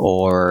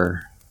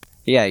 Or,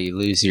 yeah, you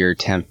lose your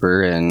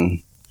temper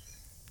and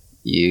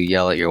you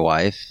yell at your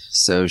wife,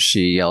 so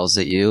she yells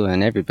at you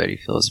and everybody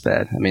feels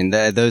bad. I mean,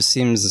 those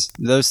seem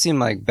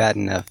like bad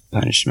enough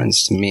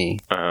punishments to me.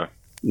 Uh-huh.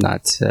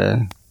 Not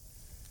to,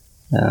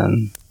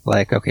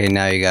 like, okay,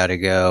 now you gotta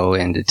go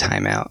into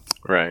timeout.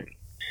 Right.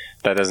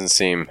 That doesn't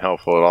seem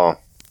helpful at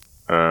all.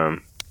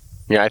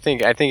 Yeah, I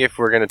think if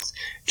we're gonna,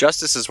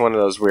 justice is one of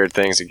those weird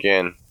things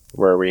again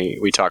where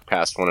we talk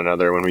past one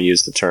another when we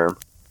use the term.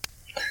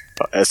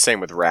 Same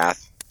with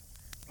wrath.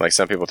 Like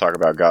some people talk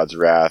about God's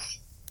wrath,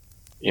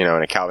 in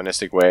a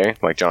Calvinistic way,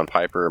 like John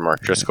Piper or Mark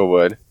Driscoll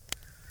would.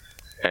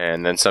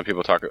 And then some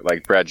people talk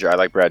like I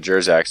like Brad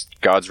Jerzak's.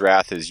 God's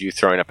wrath is you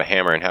throwing up a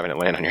hammer and having it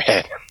land on your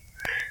head.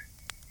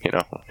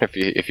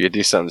 If you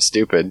do something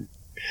stupid,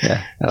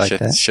 yeah, I like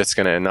that. Shit's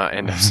gonna not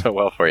end up so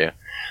well for you,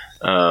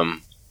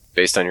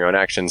 based on your own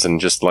actions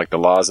and just like the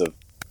laws of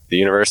the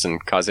universe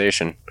and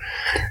causation.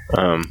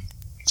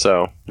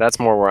 So that's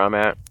more where I'm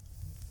at.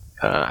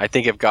 I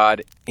think if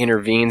God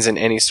intervenes in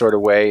any sort of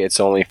way, it's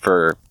only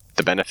for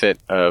the benefit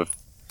of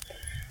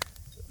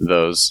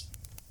those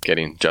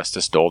getting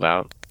justice doled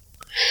out.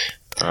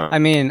 I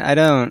mean,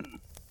 I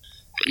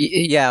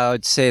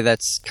would say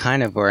that's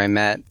kind of where I'm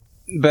at.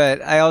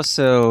 But I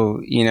also,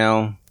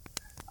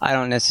 I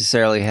don't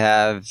necessarily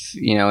have,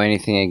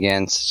 anything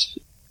against,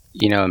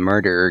 a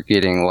murderer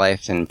getting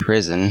life in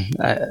prison.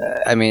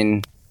 I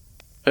mean...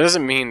 It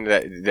doesn't mean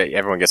that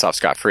everyone gets off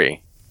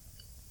scot-free.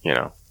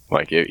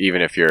 Like,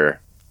 even if you're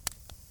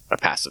a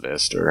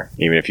pacifist, or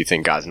even if you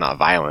think God's not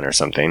violent or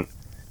something,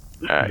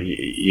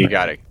 you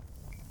gotta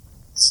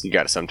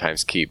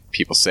sometimes keep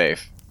people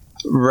safe.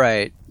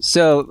 Right.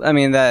 So, I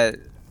mean, that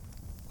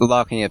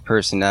locking a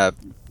person up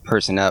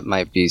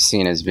might be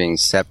seen as being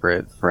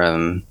separate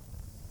from,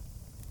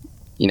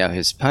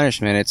 his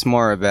punishment. It's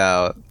more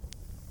about,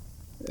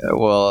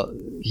 well,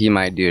 he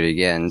might do it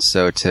again,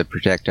 so to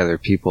protect other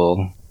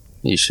people,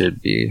 he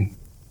should be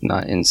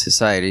not in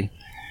society.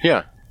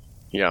 Yeah.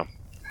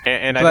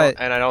 And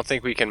I don't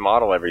think we can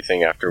model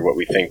everything after what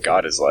we think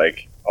God is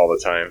like all the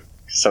time.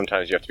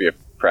 Sometimes you have to be a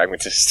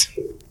pragmatist.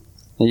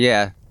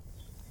 Yeah.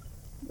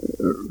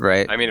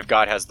 Right. I mean, if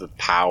God has the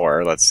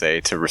power, let's say,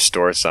 to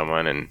restore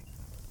someone and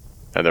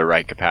the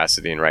right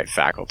capacity and right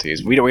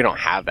faculties, we don't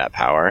have that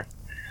power,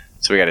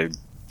 so we got to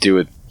do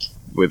it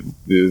with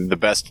the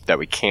best that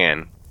we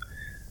can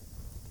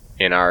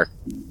in our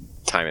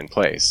time and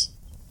place.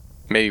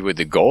 Maybe with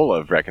the goal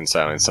of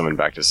reconciling someone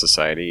back to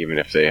society, even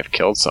if they have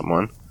killed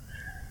someone.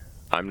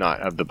 I'm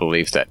not of the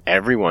belief that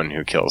everyone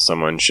who kills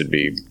someone should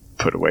be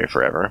put away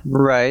forever.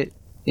 Right.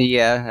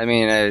 Yeah. I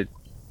mean, a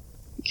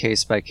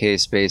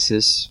case-by-case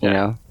basis,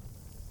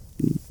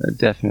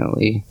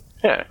 definitely.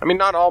 Yeah. I mean,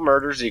 not all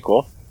murders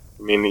equal.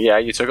 I mean, yeah,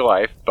 you took a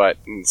life, but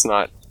it's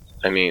not,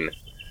 I mean,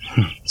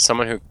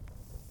 someone who,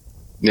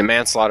 the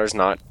manslaughter's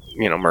not,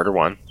 murder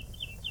one.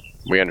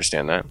 We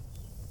understand that.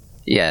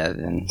 Yeah,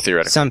 and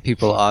theoretically, some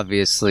people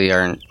obviously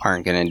aren't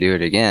going to do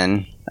it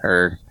again,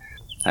 or,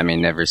 I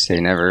mean, never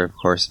say never, of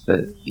course,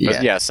 but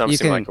yeah. Some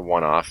seem like a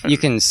one-off. You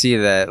can see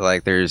that,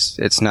 like,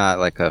 it's not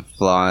like a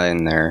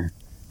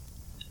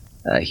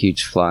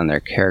huge flaw in their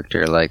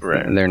character, like,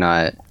 right. They're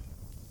not,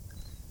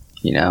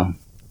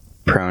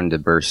 prone to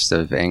bursts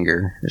of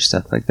anger or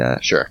stuff like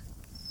that. Sure.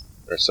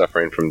 They're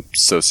suffering from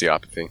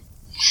sociopathy.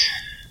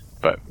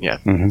 But, yeah,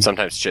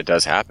 Sometimes shit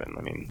does happen.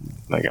 I mean,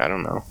 like, I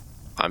don't know.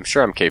 I'm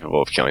sure I'm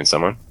capable of killing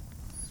someone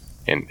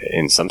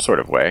in some sort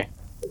of way.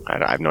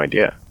 I have no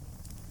idea.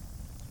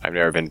 I've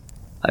never been...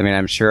 I mean,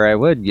 I'm sure I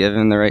would,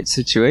 given the right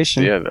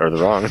situation. Yeah, or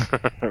the wrong.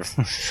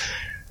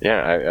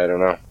 Yeah, I don't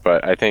know.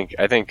 But I think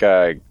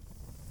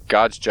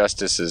God's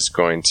justice is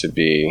going to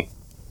be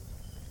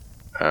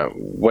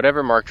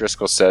whatever Mark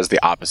Driscoll says,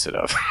 the opposite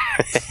of.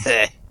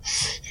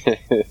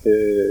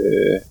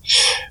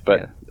 But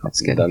yeah,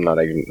 that's good. I'm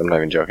not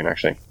even joking,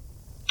 actually.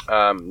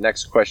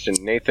 Next question.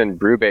 Nathan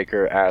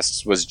Brubaker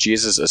asks, was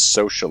Jesus a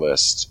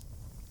socialist?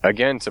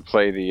 Again, to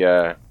play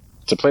the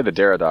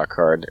Derrida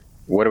card,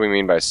 what do we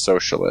mean by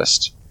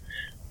socialist?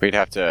 We'd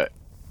have to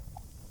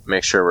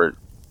make sure we're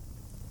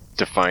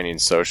defining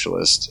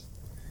socialist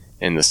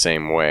in the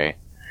same way.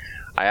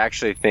 I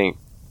actually think,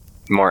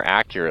 more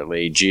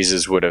accurately,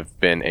 Jesus would have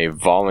been a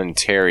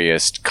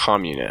voluntarist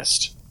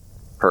communist,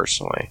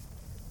 personally.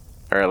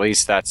 Or at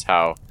least that's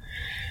how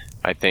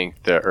I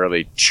think the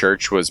early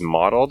church was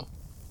modeled.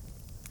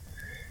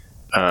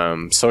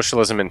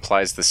 Socialism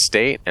implies the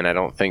state, and I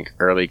don't think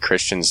early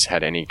Christians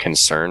had any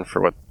concern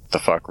for what the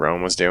fuck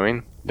Rome was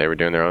doing. They were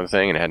doing their own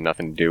thing, and it had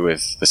nothing to do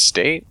with the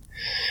state.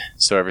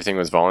 So everything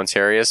was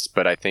voluntarist,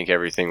 but I think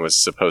everything was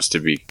supposed to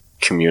be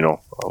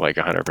communal, like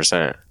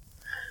 100%.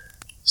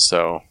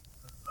 So,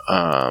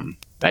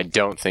 I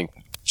don't think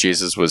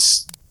Jesus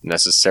was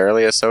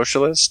necessarily a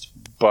socialist,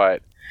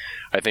 but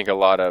I think a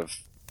lot of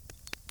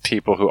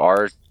people who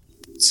are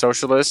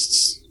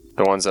socialists,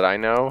 the ones that I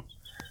know,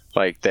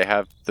 like, they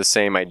have the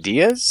same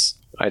ideas.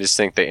 I just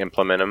think they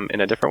implement them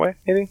in a different way,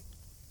 maybe.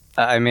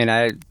 I mean,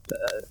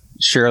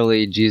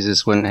 surely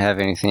Jesus wouldn't have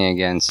anything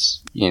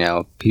against,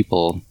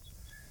 people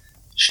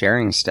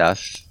sharing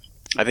stuff.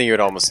 I think you would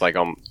almost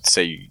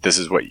say this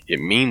is what it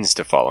means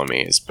to follow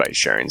me, is by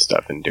sharing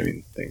stuff and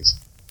doing things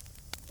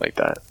like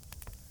that.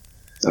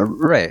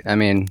 Right. I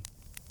mean,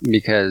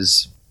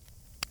 because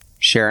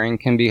sharing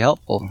can be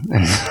helpful.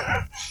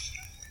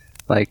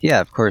 Like,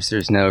 yeah, of course,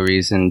 there's no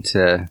reason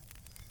to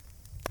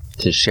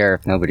share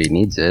if nobody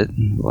needs it.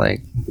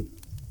 Like,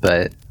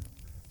 but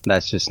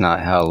that's just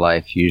not how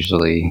life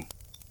usually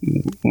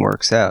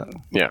works out.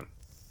 Yeah.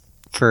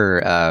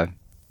 For,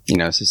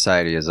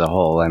 society as a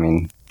whole. I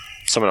mean,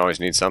 someone always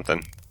needs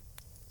something.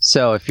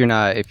 So if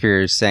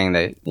you're saying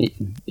that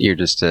you're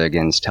just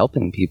against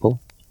helping people,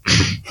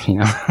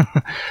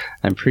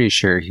 I'm pretty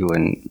sure he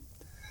wouldn't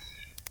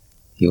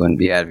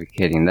be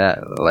advocating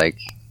that. Like,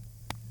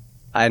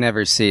 I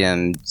never see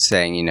him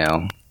saying,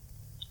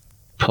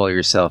 pull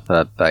yourself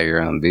up by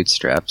your own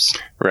bootstraps.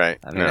 Right.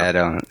 I mean, I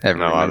don't ever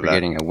remember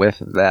getting a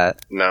whiff of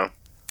that. No,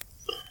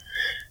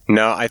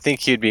 I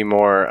think he'd be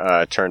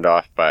more turned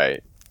off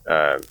by...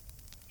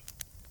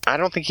 I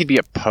don't think he'd be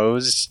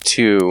opposed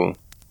to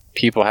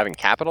people having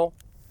capital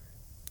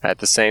at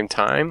the same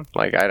time.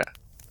 Like,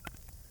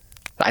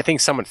 I think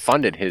someone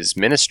funded his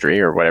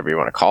ministry, or whatever you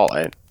want to call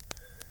it.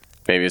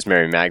 Maybe it was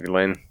Mary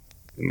Magdalene.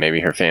 Maybe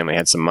her family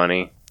had some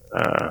money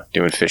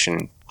doing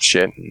fishing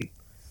shit and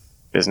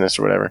business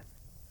or whatever.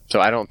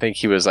 So I don't think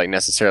he was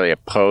necessarily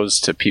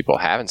opposed to people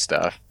having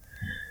stuff.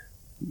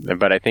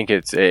 But I think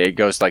it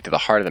goes to the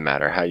heart of the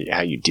matter, how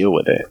you deal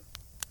with it.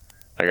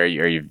 Like, are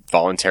you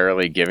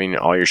voluntarily giving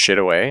all your shit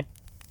away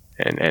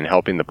and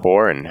helping the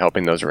poor and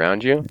helping those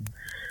around you?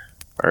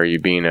 Or are you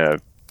being a,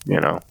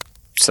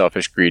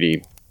 selfish,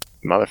 greedy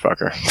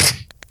motherfucker,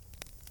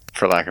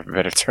 for lack of a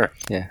better term?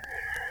 Yeah.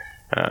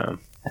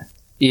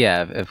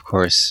 Yeah, of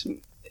course.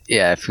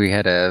 Yeah, if we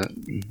had a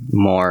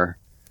more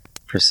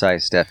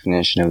precise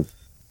definition of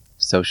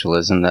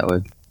socialism, that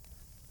would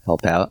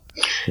help out.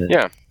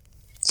 Yeah.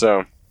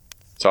 So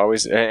it's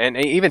always, and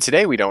even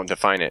today we don't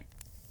define it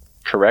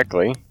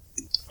correctly.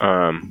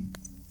 10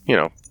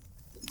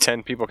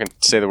 people can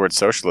say the word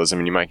socialism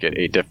and you might get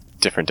 8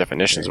 different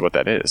definitions of what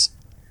that is.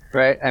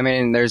 Right. I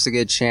mean, there's a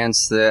good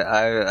chance that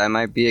I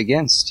might be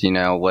against,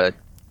 what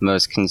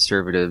most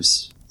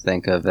conservatives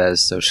think of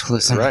as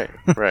socialism. Right.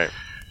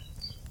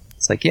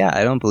 It's like, yeah,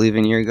 I don't believe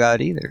in your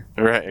God either.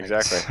 Right,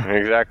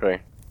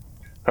 exactly.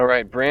 All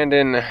right,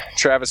 Brandon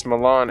Travis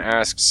Milan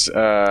asks,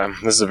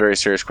 this is a very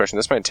serious question.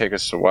 This might take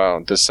us a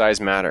while. Does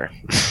size matter?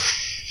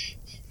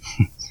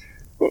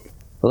 A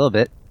little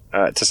bit.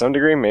 To some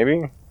degree,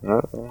 maybe.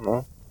 I don't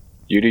know.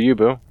 You do you,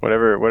 boo.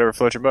 Whatever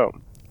floats your boat. I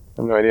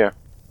have no idea.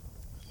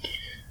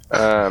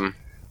 No,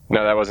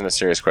 that wasn't a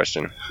serious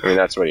question. I mean,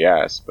 that's what he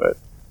asked, but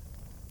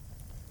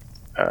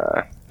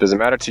does it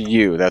matter to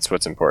you? That's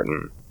what's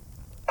important.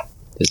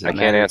 I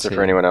can't answer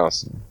for anyone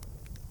else.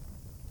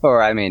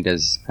 Or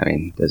does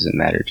it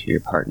matter to your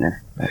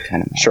partner? That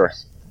kind of matters. Sure.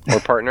 Or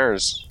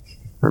partners.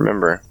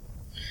 Remember.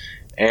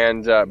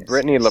 And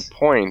Brittany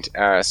Lapointe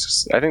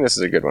asks, I think this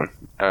is a good one.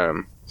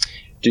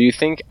 Do you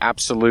think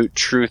absolute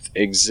truth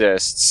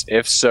exists?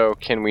 If so,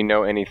 can we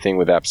know anything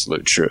with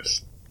absolute truth?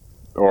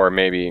 Or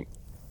maybe,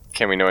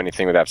 can we know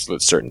anything with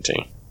absolute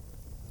certainty?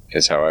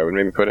 Is how I would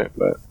maybe put it,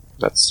 but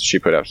she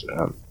put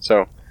absolute.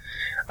 So,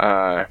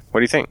 what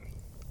do you think?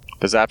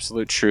 Does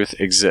absolute truth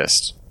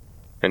exist?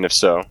 And if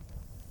so,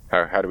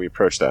 how do we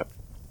approach that?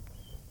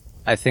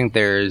 I think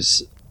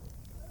there's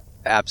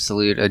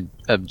absolute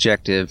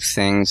objective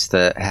things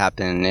that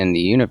happen in the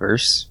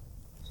universe.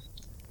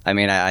 I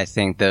mean, I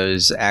think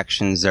those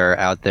actions are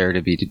out there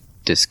to be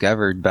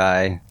discovered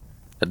by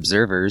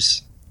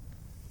observers.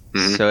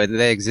 Mm-hmm. So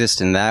they exist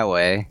in that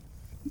way.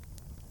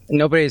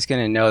 Nobody's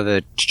going to know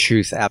the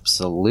truth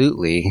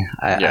absolutely,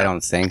 I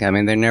don't think. I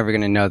mean, they're never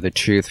going to know the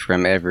truth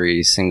from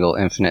every single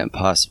infinite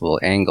possible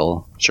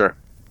angle. Sure.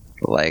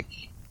 Like,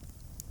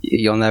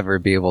 you'll never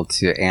be able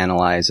to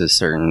analyze a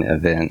certain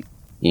event,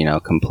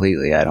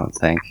 completely, I don't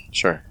think.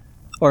 Sure.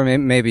 Or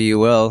maybe you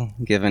will,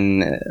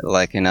 given,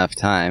 enough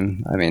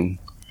time. I mean,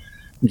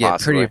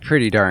 get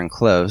pretty darn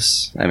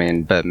close. I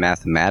mean, but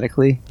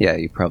mathematically, yeah,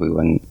 you probably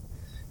wouldn't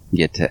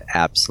get to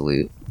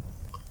absolute.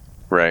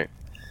 Right.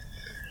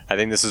 I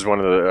think this is one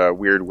of the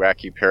weird,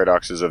 wacky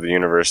paradoxes of the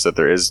universe, that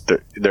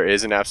there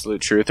is an absolute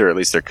truth, or at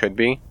least there could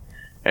be,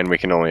 and we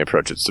can only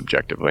approach it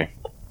subjectively.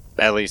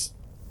 At least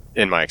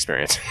in my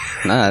experience.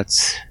 No,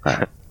 that's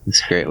a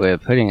great way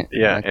of putting it.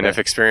 Yeah, like if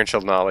experiential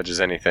knowledge is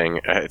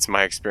anything, it's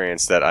my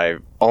experience that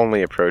I've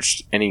only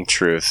approached any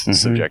truth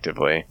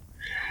subjectively.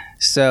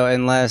 So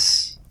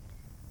unless,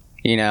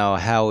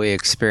 how we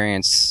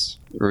experience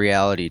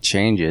reality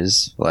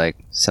changes, like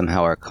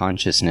somehow our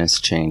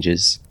consciousness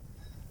changes,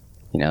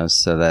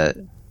 so that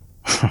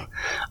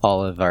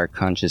all of our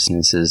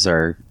consciousnesses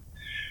are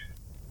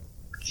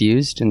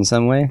fused in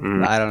some way.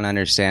 I don't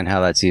understand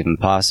how that's even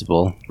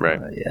possible. Right.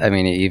 I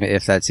mean, even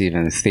if that's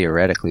even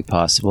theoretically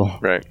possible.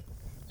 Right.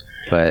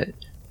 But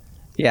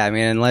yeah, I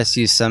mean, unless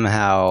you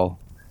somehow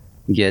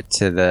get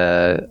to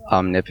the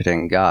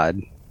omnipotent God.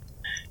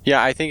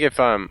 Yeah, I think if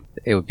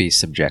it would be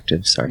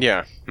subjective. Sorry.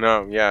 Yeah.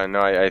 No.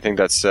 I think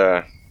that's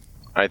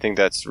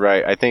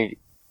right. I think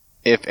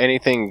if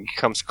anything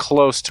comes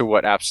close to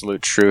what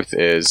absolute truth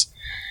is,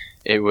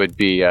 it would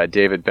be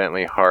David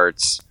Bentley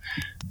Hart's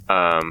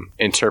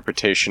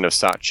interpretation of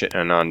Sat Chit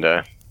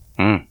Ananda.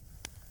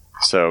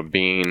 So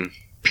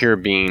pure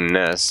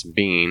beingness,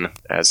 being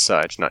as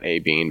such, not a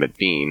being, but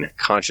being,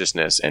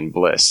 consciousness and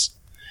bliss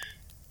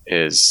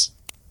is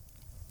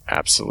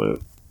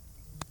absolute,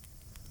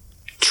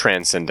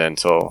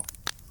 transcendental,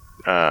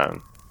 the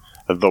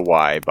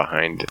why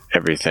behind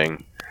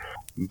everything.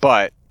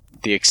 But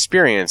the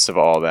experience of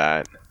all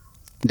that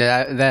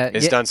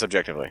is done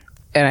subjectively.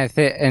 And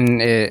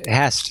and it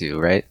has to,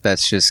 right?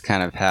 That's just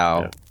kind of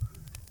how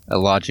a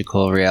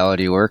logical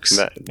reality works.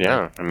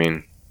 I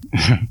mean,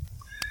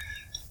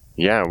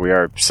 we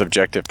are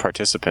subjective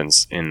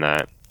participants in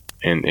that,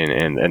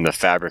 and the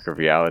fabric of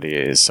reality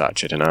is Sat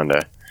Chit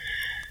Ananda.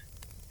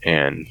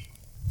 And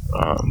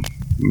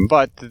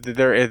but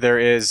there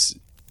is,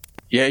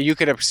 you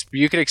could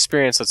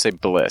experience, let's say,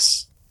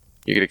 bliss.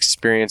 You could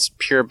experience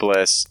pure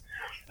bliss,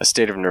 a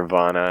state of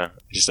nirvana,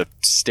 just a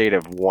state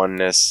of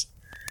oneness.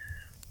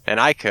 And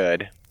I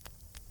could,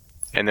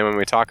 and then when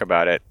we talk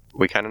about it,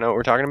 we kind of know what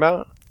we're talking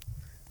about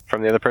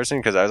from the other person,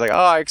 because I was like, oh,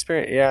 I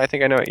experience, I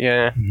think I know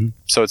it,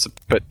 So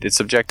but it's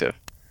subjective,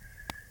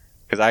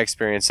 because I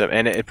experience it,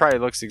 and it probably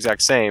looks the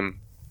exact same,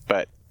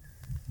 but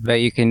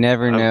you can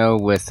never know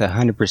with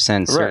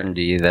 100%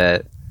 certainty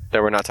that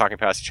we're not talking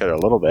past each other a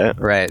little bit,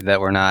 right? That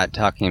we're not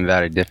talking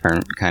about a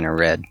different kind of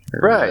red,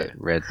 right?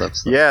 Red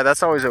looks like. Yeah,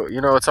 that's always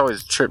it's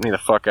always tripped me the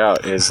fuck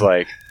out is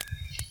like,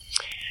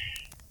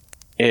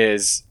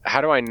 is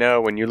how do I know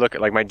when you look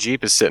at, like, my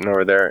Jeep is sitting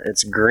over there,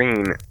 it's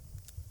green,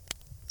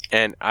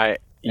 and I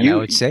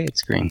would say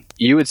it's green.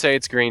 You would say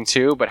it's green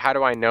too, but how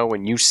do I know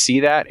when you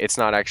see that it's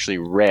not actually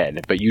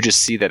red, but you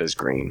just see that as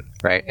green?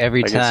 Right.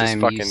 Every Like, it's just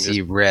time fucking you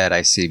see red,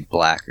 I see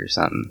black or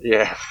something.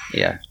 Yeah.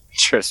 Yeah.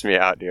 Trips me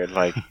out, dude.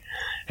 Like,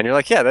 and you're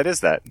like, yeah, that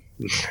is that.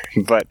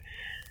 But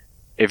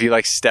if you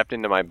like stepped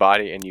into my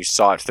body and you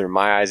saw it through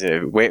my eyes,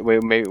 and wait,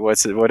 maybe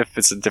what if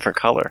it's a different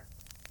color?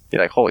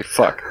 You're like, holy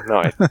fuck,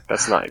 no,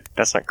 that's not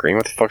green.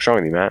 What the fuck's wrong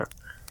with you, man?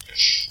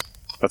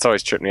 That's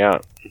always tripped me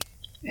out.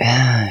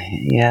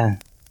 Yeah.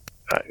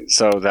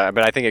 But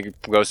I think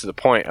it goes to the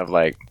point of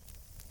like,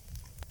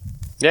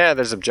 yeah,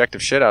 there's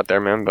objective shit out there,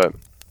 man. But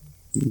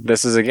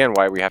this is again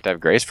why we have to have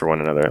grace for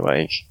one another.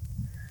 Like,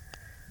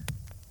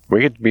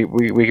 we could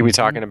be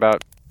talking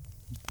about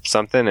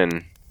something,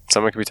 and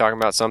someone could be talking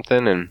about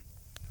something, and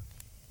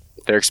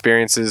their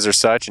experiences are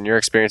such, and your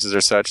experiences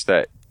are such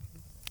that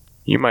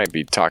you might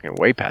be talking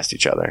way past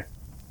each other.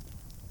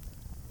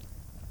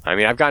 I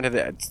mean, I've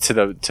gotten to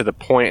the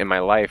point in my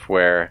life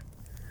where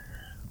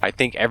I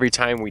think every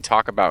time we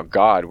talk about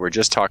God, we're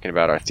just talking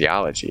about our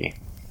theology.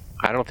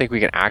 I don't think we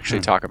can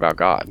actually talk about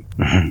God.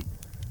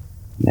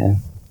 Yeah.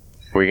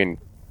 We can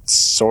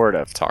sort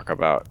of talk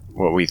about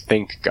what we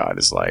think God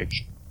is like.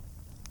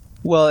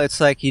 Well, it's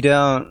like you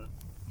don't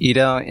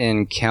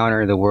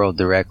encounter the world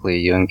directly.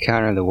 You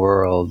encounter the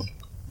world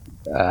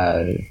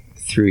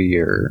through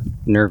your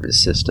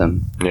nervous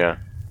system. Yeah.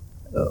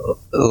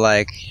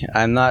 Like,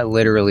 I'm not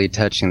literally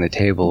touching the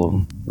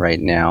table right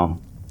now.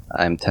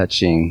 I'm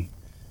touching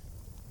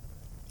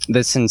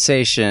the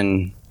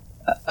sensation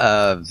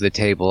of the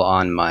table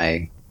on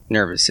my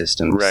nervous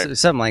system. Right.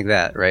 Something like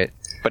that, right?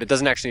 But it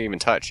doesn't actually even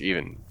touch,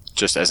 even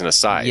just as an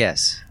aside.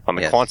 Yes. On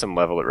the quantum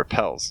level, it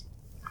repels.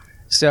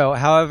 So,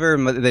 however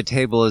the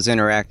table is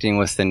interacting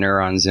with the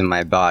neurons in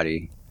my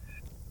body,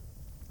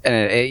 and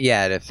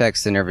it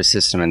affects the nervous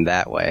system in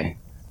that way.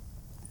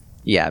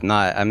 Yeah,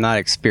 I'm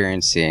not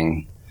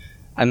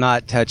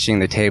touching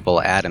the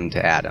table atom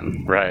to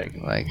atom. Right.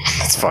 Like,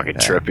 it's fucking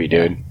trippy,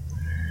 dude.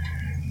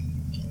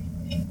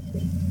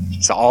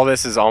 So all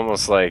this is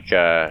almost like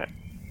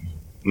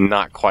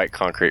not quite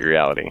concrete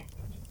reality.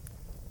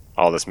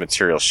 All this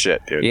material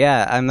shit, dude.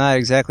 Yeah, I'm not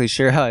exactly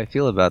sure how I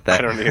feel about that.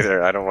 I don't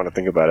either. I don't want to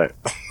think about it.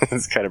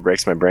 This kind of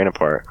breaks my brain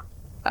apart.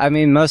 I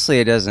mean, mostly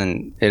it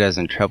doesn't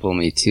trouble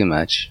me too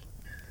much.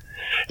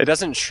 It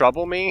doesn't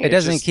trouble me. It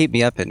doesn't keep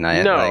me up at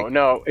night.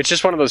 No. It's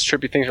just one of those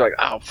trippy things. You're like,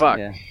 oh fuck.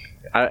 Yeah.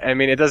 I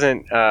mean, it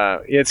doesn't.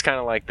 It's kind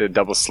of like the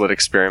double slit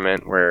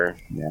experiment, where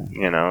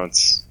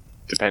it's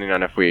depending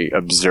on if we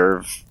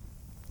observe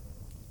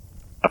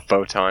a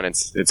photon,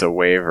 it's a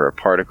wave or a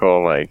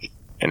particle, like,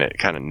 and it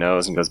kind of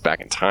knows and goes back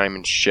in time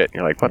and shit. And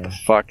you're like, what the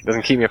fuck? It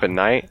doesn't keep me up at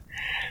night,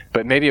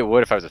 but maybe it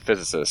would if I was a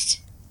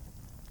physicist.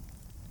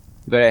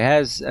 But it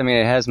has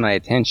my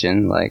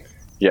attention. Like,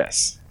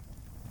 yes,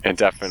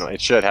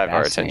 it should have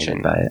our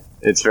attention. By it.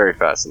 It's very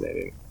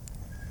fascinating.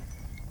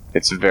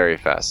 It's very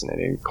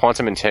fascinating.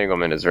 Quantum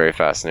entanglement is very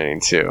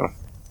fascinating too.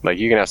 Like,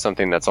 you can have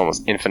something that's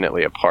almost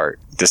infinitely apart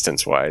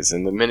distance-wise,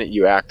 and the minute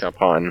you act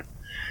upon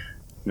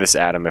this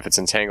atom, if it's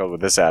entangled with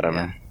this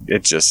atom,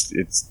 it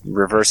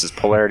reverses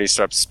polarity,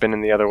 starts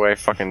spinning the other way.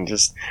 Fucking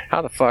just,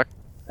 how the fuck?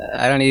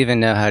 I don't even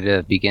know how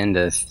to begin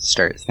to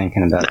start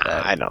thinking about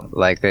that. I don't.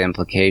 Like the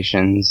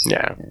implications.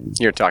 Yeah,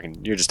 you're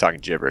just talking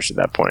gibberish at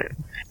that point.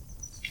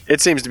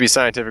 It seems to be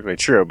scientifically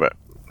true, but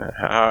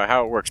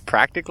how it works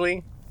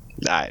practically,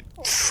 don't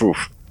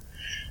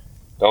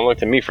look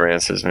to me for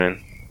answers,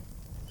 man.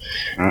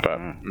 But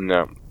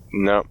no.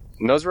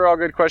 Those were all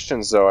good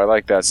questions, though. I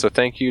like that. So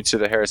thank you to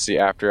the Heresy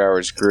After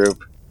Hours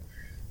group.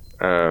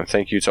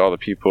 Thank you to all the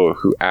people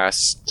who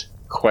asked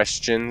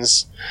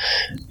questions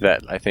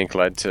that I think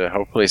led to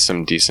hopefully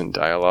some decent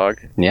dialogue.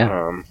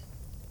 Yeah.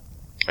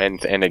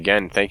 And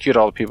again, thank you to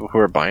all the people who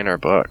are buying our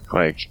book.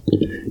 Like,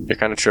 you're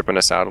kind of tripping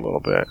us out a little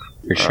bit.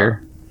 For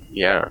sure.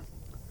 Yeah,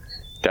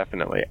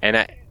 definitely.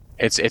 And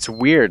it's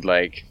weird.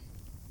 Like,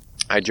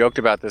 I joked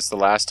about this the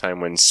last time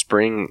when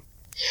Spring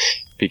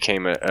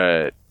became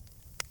a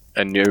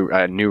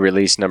new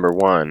release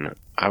 #1.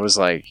 I was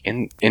like,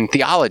 in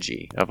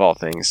theology of all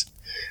things,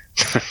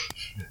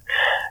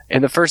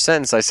 in the first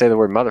sentence I say the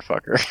word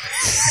motherfucker.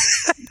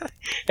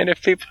 And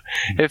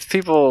if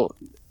people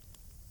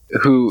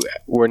who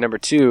were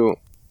 #2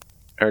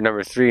 or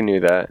 #3 knew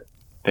that,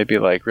 they'd be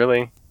like,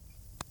 really?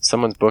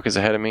 Someone's book is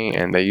ahead of me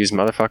and they use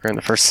motherfucker in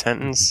the first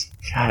sentence?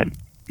 God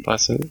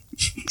bless it.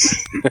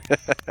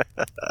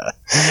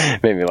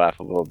 Made me laugh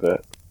a little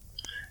bit.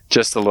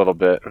 Just a little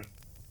bit.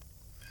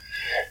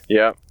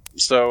 Yeah.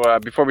 So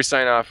before we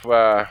sign off,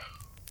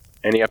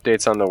 any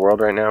updates on the world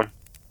right now?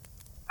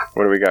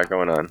 What do we got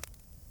going on?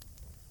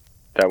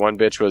 That one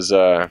bitch was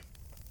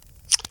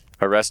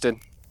arrested.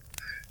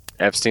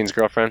 Epstein's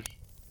girlfriend.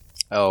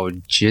 Oh,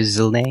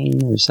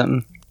 Ghislaine or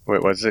something.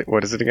 Wait,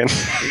 what is it again?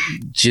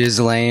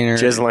 Ghislaine or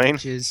Ghislaine?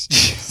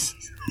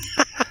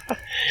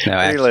 No,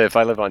 Where do you live?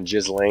 I live on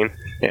Ghislaine.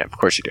 Yeah, of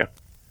course you do.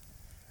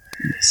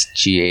 It's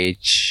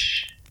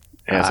GH.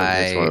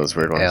 It's one of those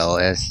weird ones.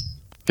 LS.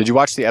 Did you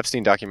watch the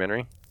Epstein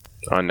documentary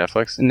on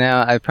Netflix?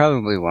 No, I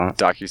probably won't.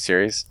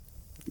 Docu-series?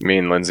 Me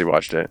and Lindsay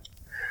watched it.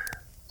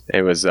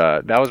 It was,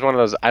 that was one of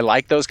those, I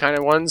like those kind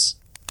of ones,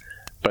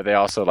 but they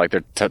also, like,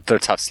 they're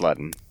tough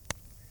sledding.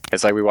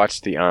 It's like we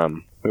watched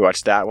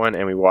that one,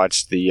 and we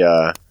watched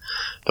the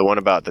one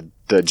about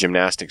the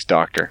gymnastics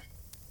doctor.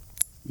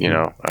 You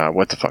know,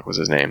 what the fuck was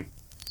his name?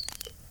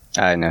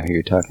 I know who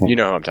you're talking. You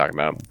know who I'm talking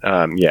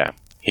about. Yeah.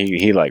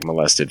 He like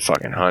molested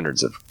fucking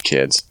hundreds of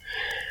kids.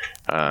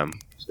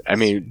 I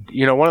mean,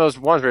 you know, one of those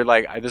ones where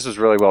like this was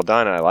really well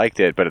done and I liked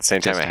it, but at the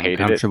same time I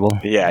hated it.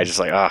 Yeah, I just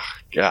like, oh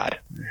god.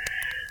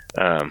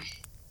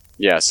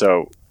 Yeah.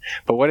 So,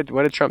 but what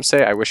did Trump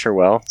say? I wish her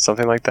well,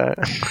 something like that.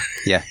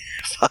 Yeah.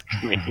 Fuck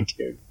me,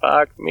 dude.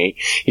 Fuck me.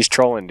 He's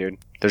trolling, dude.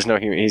 There's no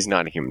human. He's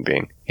not a human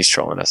being. He's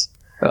trolling us.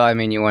 Well, I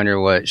mean, you wonder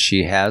what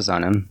she has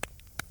on him,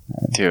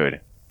 dude.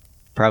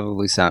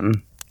 Probably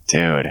something,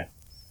 dude.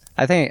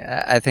 I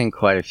think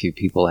quite a few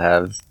people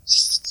have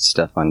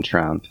stuff on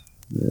Trump,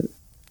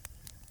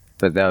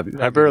 but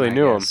I barely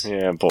knew him.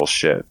 Yeah,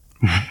 bullshit.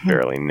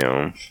 Barely knew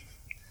him.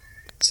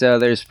 So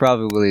there's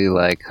probably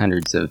like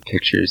hundreds of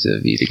pictures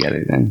of you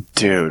together then.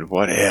 Dude,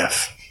 what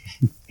if?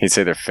 He'd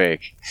say they're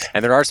fake.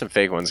 And there are some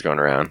fake ones going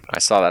around. I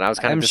saw that. I was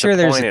kind of disappointed.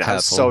 Sure there's a couple. I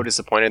was so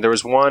disappointed. There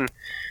was one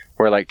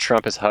where like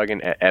Trump is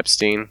hugging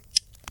Epstein,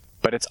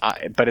 but it's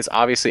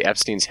obviously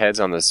Epstein's head's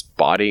on this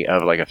body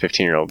of like a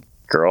 15-year-old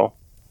girl.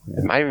 Yeah.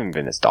 It might have even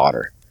been his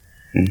daughter.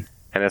 And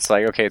it's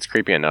like, okay, it's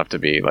creepy enough to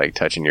be like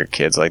touching your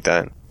kids like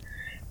that.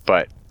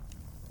 But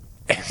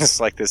it's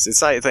like this.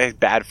 It's like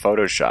bad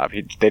Photoshop.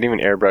 They didn't even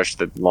airbrush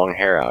the long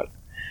hair out,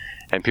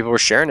 and people were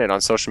sharing it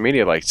on social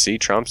media. Like, see,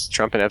 Trump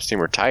and Epstein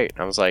were tight.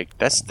 And I was like,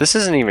 this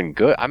isn't even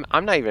good.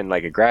 I'm not even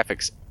like a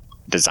graphics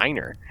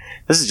designer.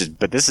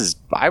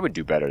 I would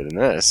do better than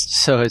this.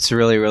 So it's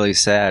really, really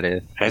sad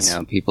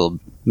if people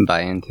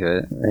buy into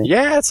it. Right?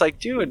 Yeah, it's like,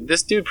 dude,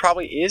 this dude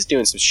probably is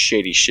doing some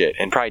shady shit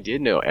and probably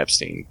did know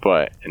Epstein,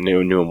 but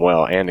knew him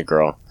well, and the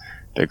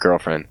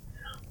girlfriend.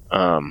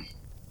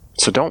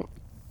 So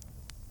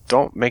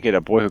don't make it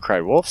a boy who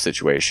cried wolf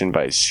situation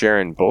by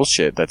sharing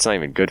bullshit that's not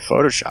even good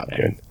Photoshop,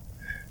 dude.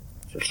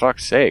 For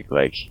fuck's sake,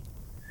 like,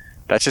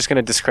 that's just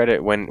gonna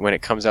discredit when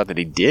it comes out that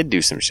he did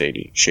do some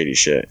shady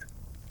shit.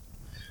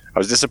 I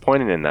was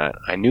disappointed in that.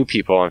 I knew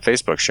people on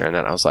Facebook sharing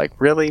that. I was like,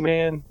 really,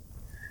 man?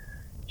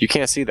 You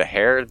can't see the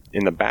hair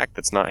in the back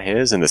that's not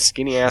his, and the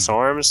skinny ass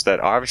arms that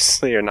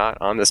obviously are not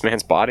on this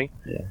man's body?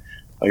 Yeah.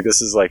 Like,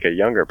 this is like a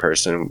younger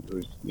person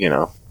who,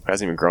 who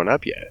hasn't even grown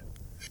up yet.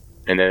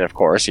 And then, of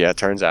course, it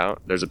turns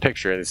out there's a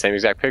picture, the same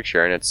exact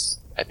picture, and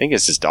I think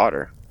it's his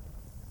daughter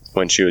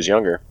when she was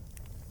younger.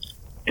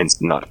 And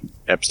it's not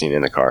Epstein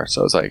in the car.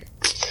 So I was like,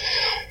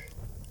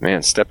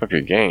 man, step up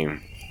your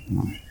game.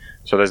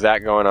 So there's that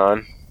going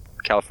on.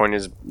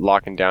 California's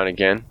locking down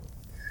again.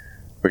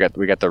 We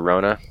got the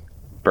Rona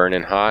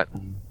burning hot.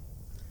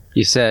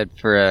 You said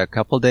for a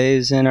couple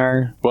days in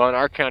our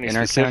county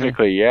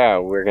specifically, yeah,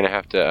 we're gonna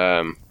have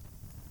to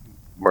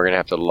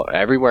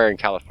everywhere in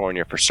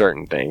California for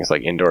certain things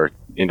like indoor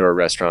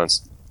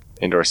restaurants,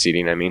 indoor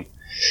seating. I mean,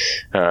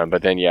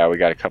 but then we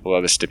got a couple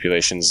other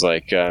stipulations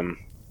like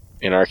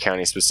in our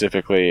county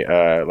specifically,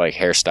 like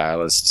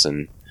hairstylists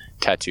and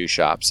tattoo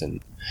shops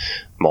and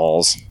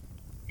malls.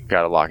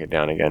 Got to lock it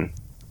down again.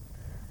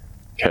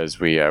 Because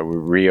we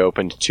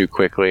reopened too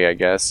quickly, I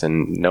guess,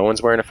 and no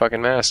one's wearing a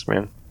fucking mask,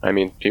 man. I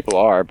mean, people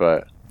are,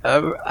 but...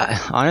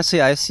 honestly,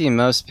 I see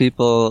most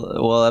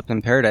people, up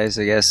in Paradise,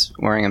 I guess,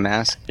 wearing a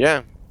mask.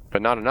 Yeah,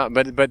 but not enough.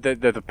 But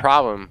the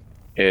problem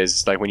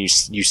is, like, when you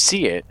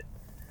see it,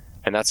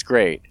 and that's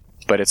great,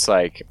 but it's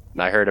like,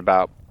 I heard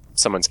about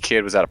someone's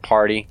kid was at a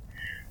party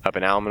up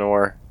in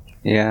Almanor.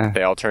 Yeah.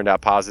 They all turned out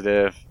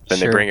positive.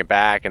 Then they bring it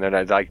back, and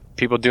they're like,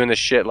 people doing this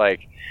shit,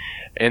 like...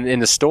 In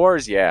the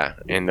stores, yeah.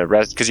 In the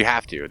rest, because you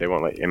have to. They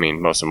won't let. I mean,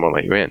 most of them won't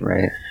let you in.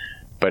 Right.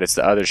 But it's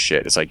the other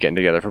shit. It's like getting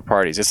together for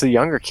parties. It's the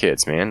younger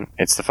kids, man.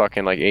 It's the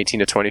fucking like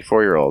 18 to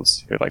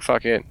 24-year-olds. You're like,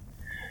 fuck it.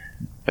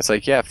 It's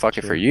like, yeah, fuck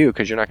it for you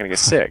because you're not gonna get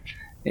sick.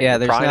 Yeah,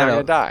 there's probably not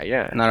gonna die.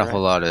 Yeah, not a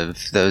whole lot of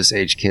those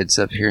age kids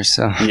up here.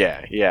 So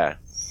yeah.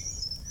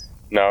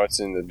 No, it's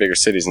in the bigger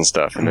cities and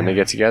stuff, and then they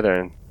get together.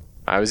 And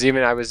I was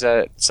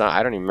at.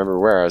 I don't even remember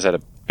where. I was at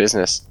a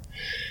business.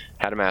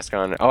 Had a mask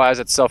on. Oh, I was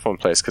at the cell phone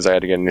place because I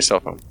had to get a new cell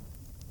phone.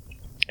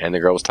 And the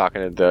girl was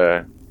talking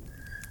to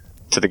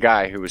the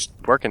guy who was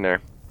working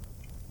there.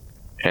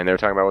 And they were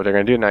talking about what they're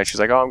going to do tonight. She's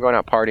like, oh, I'm going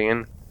out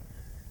partying.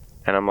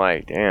 And I'm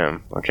like,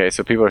 damn. Okay,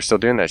 so people are still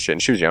doing that shit.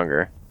 And she was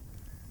younger.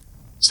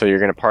 So you're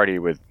going to party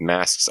with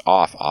masks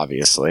off,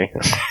 obviously.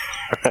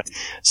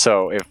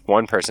 So if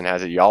one person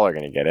has it, y'all are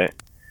going to get it.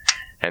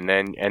 And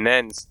then,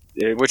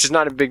 which is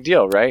not a big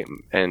deal, right?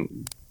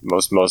 And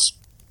most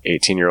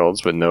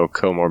 18-year-olds with no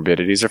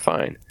comorbidities are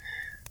fine.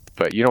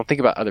 But you don't think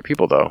about other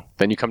people, though.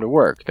 Then you come to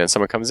work. Then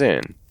someone comes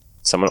in.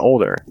 Someone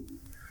older.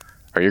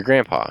 Or your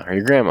grandpa. Or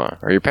your grandma.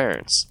 Or your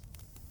parents.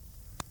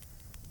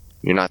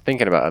 You're not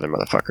thinking about other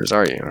motherfuckers,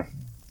 are you?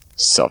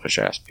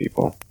 Selfish-ass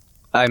people.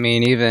 I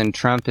mean, even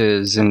Trump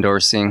is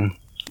endorsing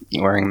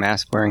wearing a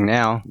mask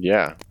now.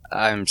 Yeah.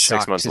 I'm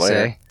shocked 6 months to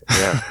later. say.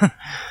 Yeah.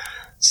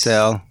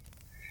 So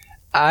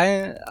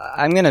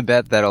I'm gonna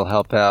bet that'll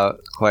help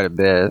out quite a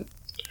bit.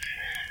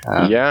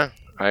 Yeah,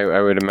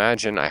 I would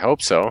imagine. I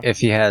hope so. If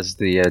he has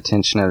the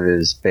attention of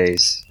his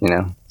base,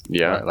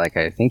 Yeah. like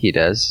I think he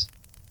does.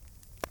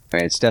 I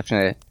mean, it's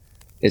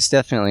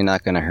definitely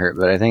not going to hurt,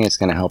 but I think it's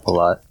going to help a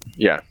lot.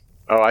 Yeah.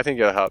 Oh, I think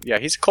it'll help. Yeah,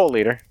 he's a cult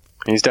leader.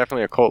 He's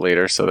definitely a cult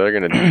leader, so they're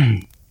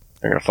gonna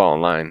fall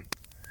in line.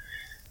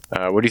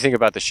 What do you think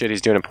about the shit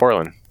he's doing in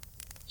Portland?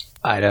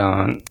 I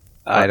don't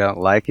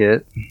like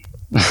it.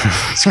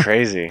 It's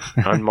crazy.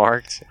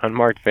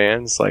 Unmarked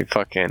vans, like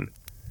fucking.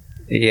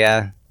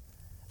 Yeah.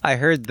 I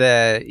heard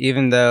that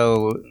even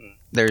though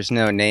there's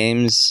no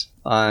names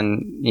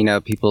on,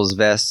 people's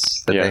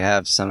vests, that Yeah. they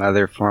have some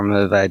other form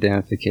of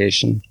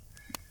identification.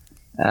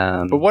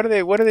 But what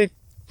are they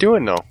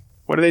doing though?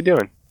 What are they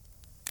doing?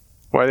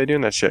 Why are they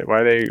doing that shit? Why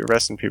are they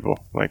arresting people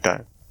like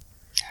that?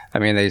 I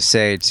mean, they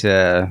say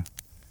to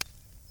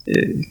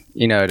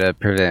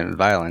prevent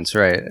violence,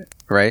 right?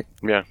 Right?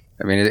 Yeah.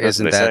 I mean, That's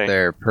isn't what they that say.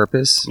 their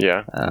purpose?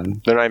 Yeah.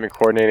 They're not even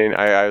coordinating.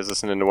 I was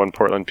listening to one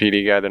Portland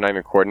PD guy. They're not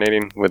even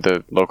coordinating with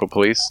the local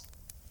police.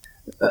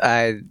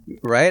 I'm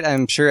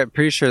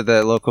pretty sure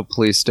the local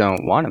police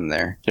don't want him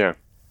there. Yeah.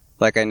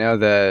 Like I know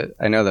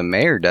the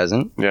mayor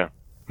doesn't. Yeah.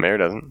 Mayor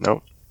doesn't.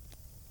 Nope.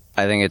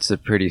 I think it's a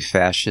pretty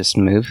fascist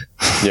move.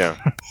 Yeah.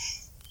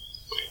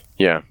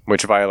 Yeah.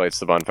 Which violates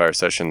the bonfire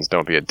sessions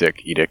 "Don't be a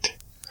dick" edict.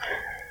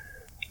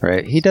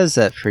 Right. He does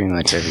that pretty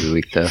much every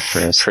week, though, for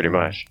us. Pretty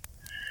much.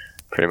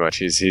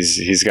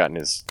 He's gotten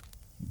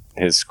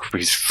his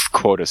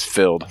quotas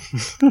filled.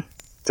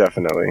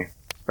 Definitely.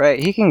 Right.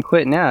 He can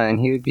quit now, and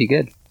he would be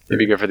good. He'd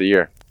be good for the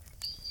year.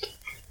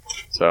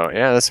 So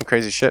yeah, that's some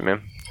crazy shit,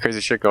 man. Crazy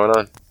shit going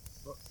on.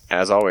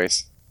 As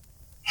always.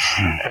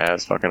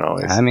 As fucking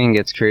always. I mean, it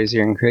gets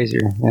crazier and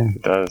crazier. Yeah.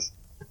 It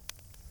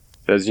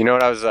does. You know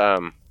what I was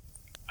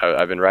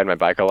I've been riding my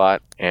bike a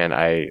lot, and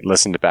I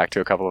listened back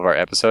to a couple of our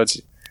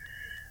episodes.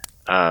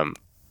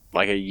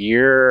 Like a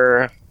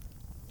year.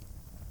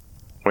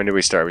 When did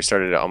we start? We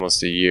started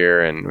almost a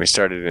year, and we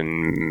started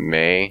in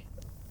May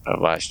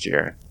of last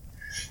year.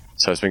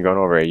 So it's been going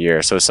over a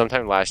year. So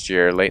sometime last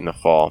year, late in the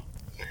fall,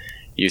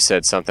 you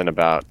said something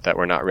about that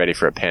we're not ready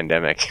for a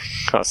pandemic.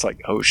 I was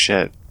like, oh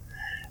shit.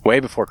 Way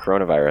before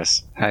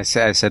coronavirus. I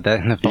said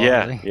that in the fall.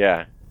 Yeah, really?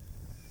 yeah.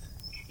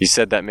 You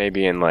said that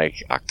maybe in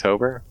like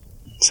October,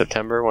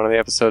 September, one of the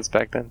episodes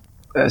back then.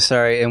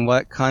 Sorry, in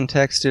what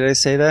context did I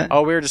say that?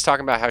 Oh, we were just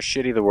talking about how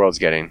shitty the world's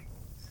getting.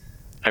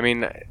 I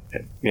mean,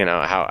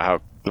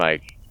 how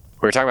like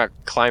we were talking about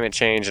climate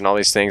change and all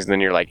these things, and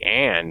then you're like,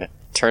 and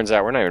turns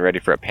out we're not even ready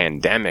for a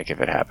pandemic if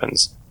it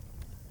happens.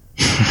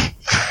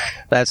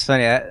 That's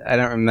funny. I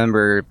don't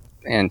remember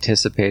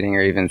anticipating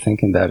or even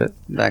thinking about it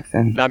back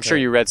then. I'm sure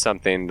you read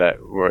something that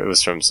it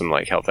was from some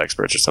like health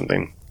experts or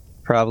something.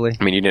 Probably.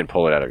 I mean, you didn't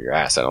pull it out of your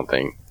ass, I don't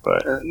think,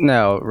 but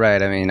No,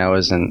 right. I mean, I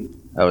wasn't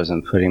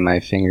putting my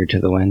finger to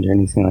the wind or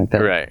anything like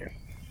that. right.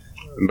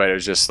 But it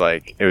was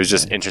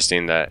just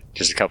interesting that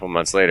just a couple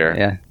months later,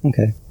 Yeah.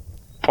 Okay.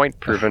 point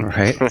proven.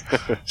 Right.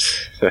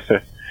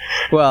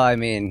 Well, I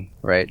mean,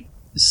 right.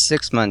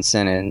 6 months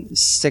in,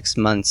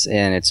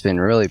 it's been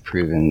really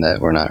proven that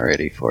we're not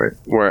ready for it.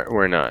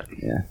 We're not.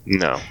 Yeah.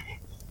 No.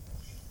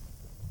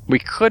 We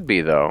could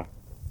be though.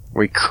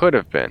 We could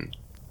have been.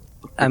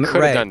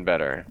 Could have done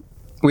better.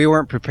 We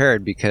weren't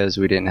prepared because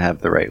we didn't have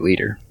the right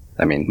leader.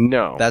 I mean,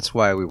 No. that's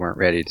why we weren't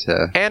ready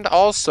to. And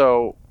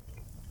also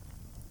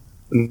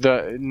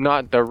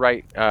not the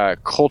right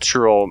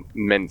cultural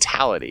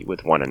mentality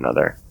with one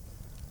another.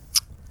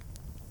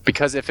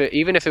 Because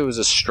even if it was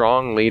a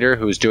strong leader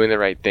who was doing the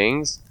right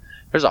things,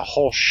 there's a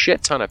whole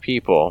shit ton of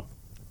people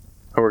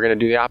who are going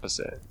to do the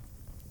opposite.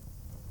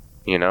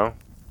 You know?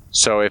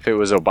 So if it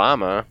was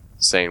Obama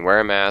saying, wear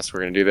a mask,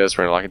 we're going to do this,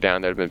 we're going to lock it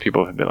down, there'd have been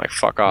people who'd been like,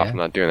 fuck off, Yeah. I'm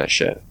not doing that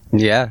shit.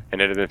 Yeah, And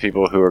it'd have been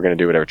people who are going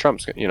to do whatever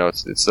Trump's,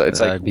 it's like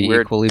that'd be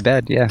we're equally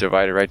bad. Yeah.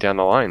 divided right down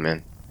the line,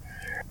 man.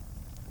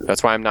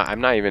 That's why I'm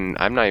not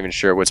even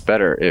sure what's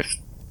better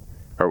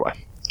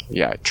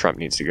Trump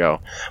needs to go.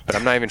 But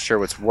I'm not even sure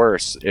what's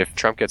worse if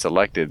Trump gets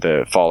elected,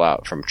 the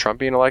fallout from Trump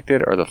being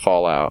elected or the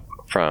fallout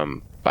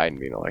from Biden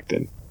being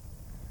elected.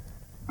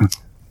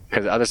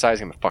 Because the other side's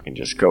going to fucking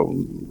just go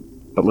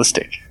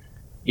ballistic.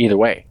 Either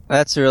way.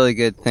 That's a really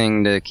good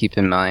thing to keep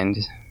in mind.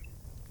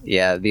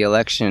 Yeah, the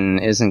election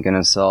isn't going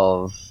to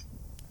solve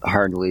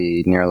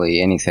hardly nearly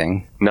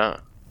anything. No.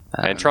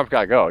 And Trump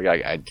got to go.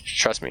 Yeah,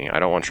 trust me, I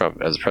don't want Trump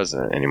as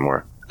president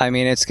anymore. I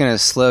mean, it's going to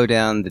slow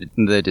down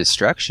the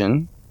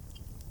destruction.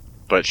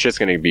 But shit's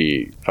going to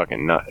be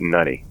fucking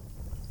nutty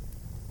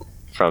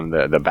from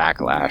the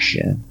backlash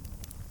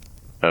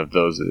of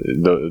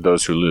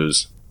those who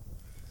lose.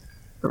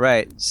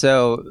 Right.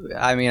 So,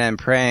 I mean, I'm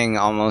praying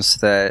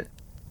almost that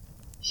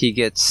he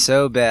gets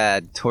so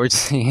bad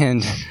towards the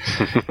end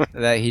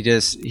that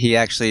he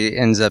actually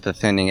ends up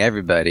offending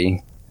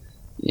everybody.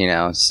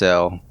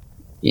 So,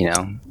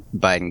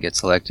 Biden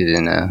gets elected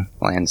in a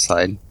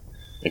landslide.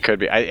 It could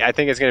be. I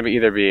think it's going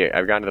to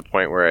I've gotten to the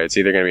point where it's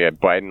either going to be a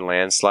Biden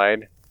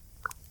landslide.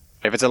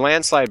 If it's a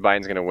landslide,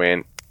 Biden's going to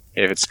win.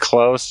 If it's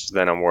close,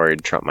 then I'm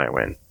worried Trump might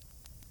win.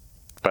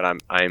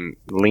 But I'm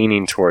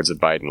leaning towards a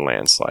Biden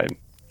landslide.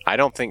 I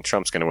don't think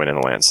Trump's going to win in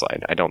a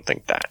landslide. I don't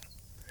think that.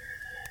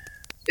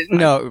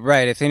 No,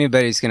 right. If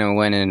anybody's going to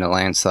win in a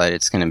landslide,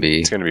 it's going to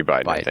be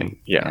Biden. I think.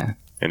 Yeah.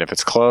 And if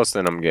it's close,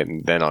 then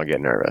I'll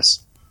get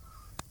nervous.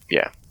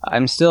 Yeah.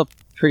 I'm still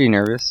pretty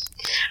nervous.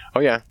 Oh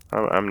yeah,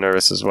 I'm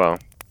nervous as well.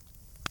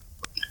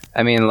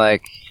 I mean,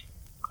 like,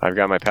 I've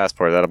got my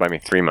passport. That'll buy me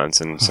 3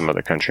 months in some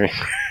other country.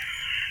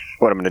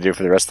 What I'm going to do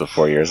for the rest of the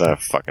 4 years, I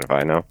fucking if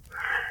I know.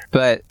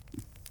 But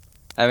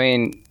I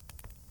mean,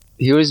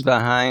 he was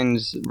behind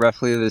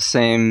roughly the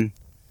same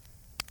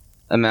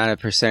amount of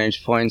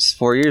percentage points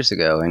 4 years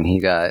ago, and he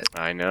got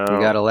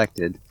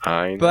elected.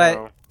 I know.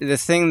 But the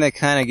thing that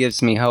kind of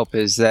gives me hope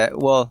is that,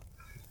 well,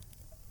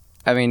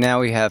 I mean, now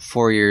we have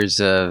 4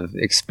 years of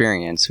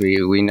experience.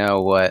 We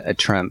know what a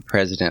Trump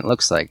president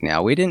looks like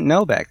now. We didn't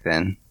know back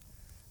then.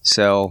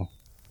 So,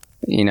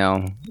 you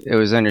know, it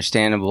was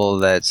understandable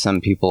that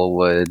some people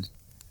would,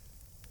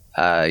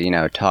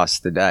 toss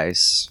the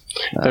dice.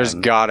 There's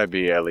got to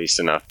be at least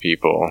enough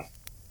people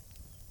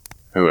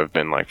who have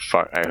been like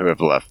who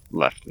have left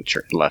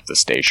the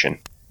station,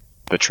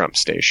 the Trump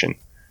station,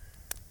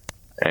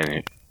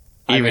 and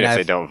even if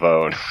they don't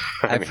vote.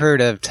 I've heard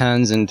of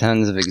tons and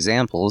tons of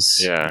examples.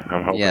 Yeah,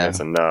 I'm hoping it's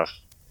enough.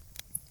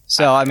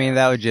 So I mean,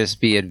 that would just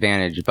be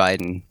advantage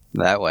Biden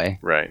that way,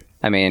 right?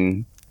 I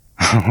mean,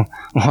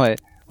 what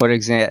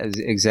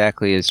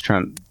exactly is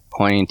Trump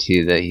pointing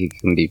to that he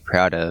can be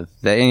proud of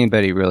that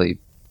anybody really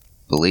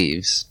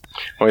believes?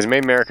 Well, he's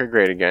made America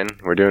great again.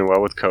 We're doing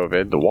well with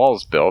COVID. The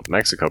wall's built.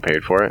 Mexico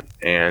paid for it.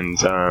 And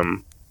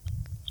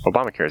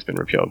Obamacare has been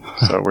repealed.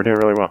 So we're doing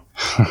really well.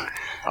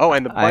 Oh,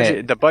 and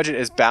the budget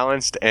is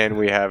balanced and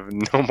we have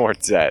no more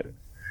debt.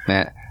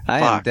 Man, I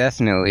am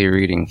definitely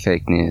reading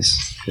fake news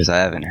because I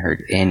haven't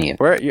heard any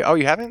of it. You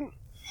haven't?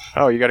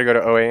 Oh, you got to go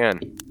to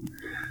OAN.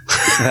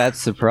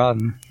 That's the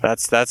problem.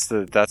 That's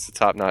the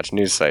top-notch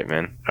news site,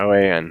 man.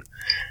 OAN.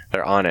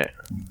 They're on it.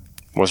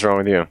 What's wrong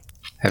with you?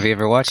 Have you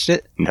ever watched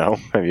it? No.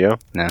 Have you?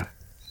 No.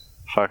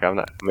 Fuck, I'm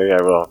not. Maybe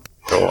I will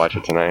go watch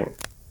it tonight.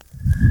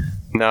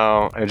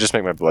 No, it'll just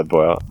make my blood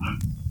boil.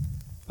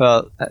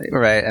 Well,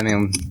 right. I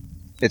mean,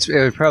 it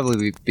would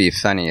probably be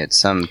funny at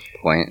some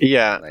point.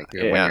 Yeah. Like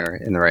when you're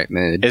in the right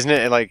mood. Isn't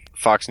it like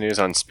Fox News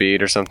on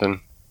speed or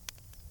something?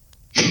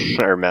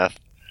 Or meth?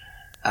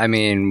 I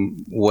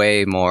mean,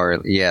 way more,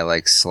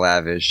 like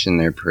slavish in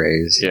their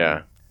praise.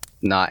 Yeah.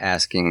 Not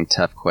asking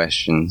tough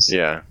questions.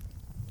 Yeah.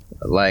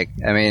 Like,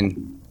 I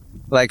mean,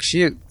 like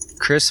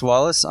Chris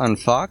Wallace on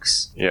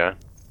Fox. Yeah.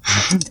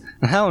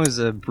 That was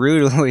a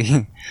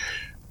brutally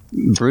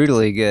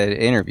good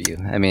interview.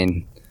 I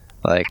mean,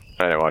 like,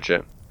 I didn't watch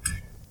it.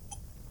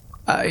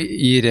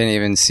 You didn't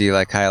even see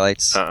like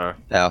highlights. Oh,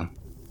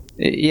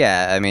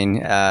 yeah. I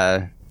mean,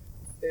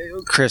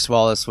 Chris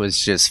Wallace was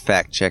just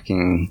fact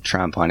checking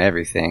Trump on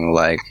everything,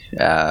 like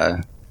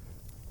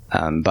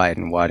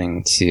Biden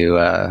wanting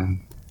to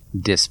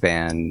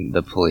disband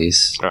the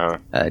police,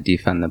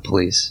 defund the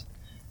police.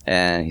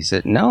 And he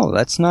said, no,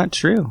 that's not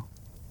true.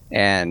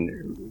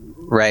 And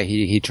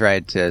he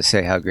tried to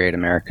say how great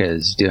America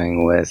is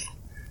doing with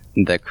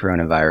the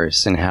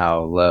coronavirus and how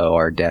low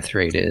our death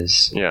rate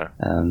is. Yeah.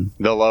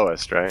 The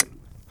lowest, right?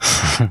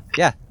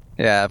 Yeah,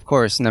 of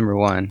course, number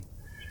one.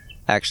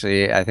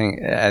 Actually, I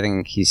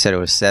think he said it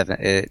was 7.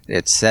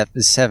 It's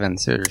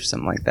seventh or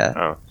something like that.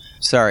 Oh,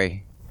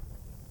 sorry.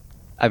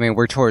 I mean,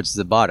 we're towards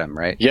the bottom,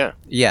 right? Yeah.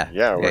 Yeah.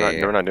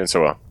 We're not doing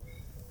so well.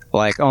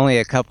 Like only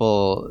a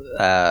couple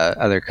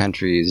other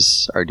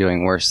countries are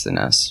doing worse than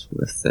us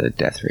with the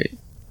death rate.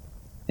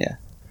 Yeah.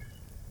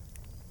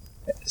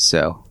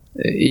 So,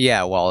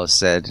 Wallace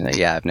said,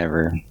 I've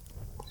never.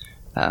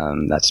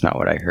 That's not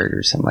what I heard,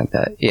 or something like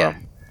that. Yeah. Wow.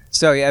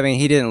 So I mean,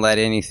 he didn't let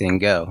anything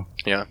go.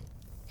 Yeah.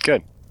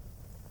 Good.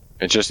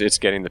 It's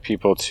getting the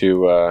people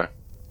to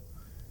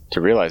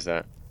realize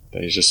that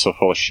he's just so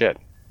full of shit.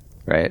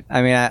 Right.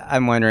 I mean,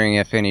 I'm wondering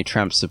if any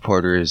Trump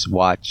supporters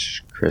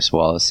watch Chris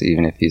Wallace,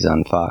 even if he's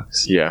on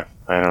Fox. Yeah,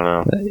 I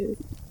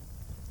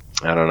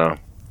don't know.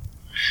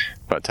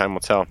 But time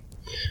will tell.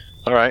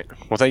 All right.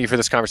 Well, thank you for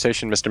this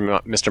conversation,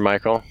 Mr.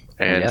 Michael.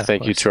 And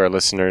thank you to our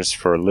listeners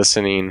for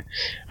listening.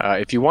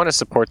 If you want to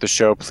support the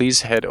show,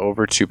 please head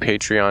over to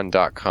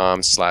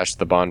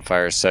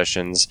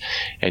patreon.com/thebonfiresessions,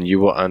 and you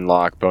will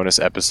unlock bonus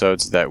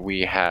episodes that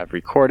we have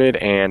recorded.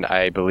 And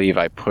I believe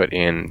I put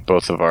in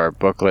both of our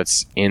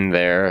booklets in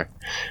there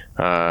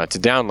to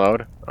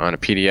download on a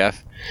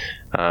PDF.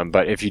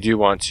 But if you do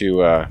want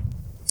to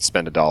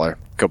spend $1,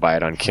 go buy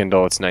it on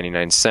Kindle. It's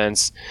 99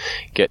 cents.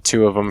 Get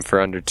 2 of them for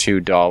under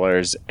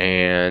 $2.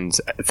 And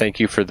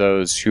thank you for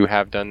those who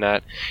have done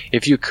that.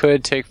 If you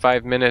could take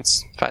 5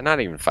 minutes,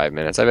 not even 5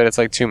 minutes, I bet it's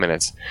like 2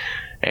 minutes,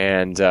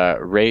 and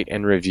rate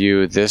and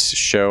review this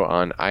show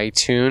on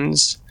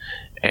iTunes.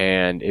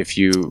 And if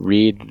you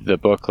read the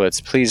booklets,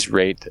 please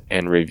rate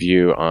and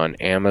review on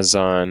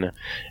Amazon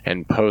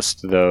and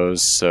post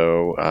those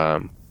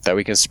so that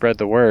we can spread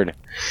the word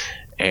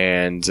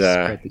and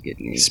spread the good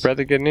news. Spread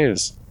the good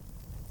news.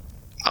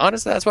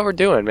 honestly, that's what we're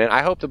doing, man.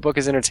 I hope the book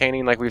is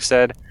entertaining, like we've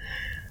said.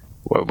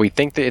 Well, we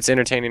think that it's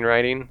entertaining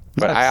writing,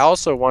 but I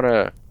also want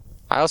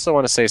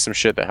to say some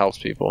shit that helps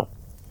people.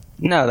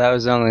 No, that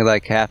was only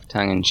like half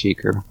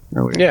tongue-in-cheek or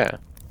weird. Yeah.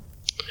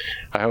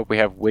 I hope we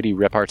have witty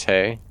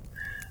repartee,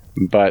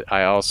 but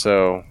I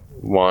also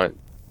want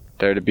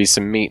there to be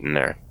some meat in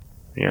there,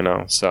 you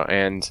know. So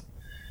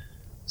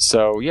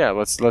yeah,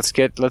 let's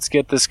get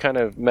this kind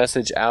of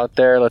message out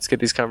there. Let's get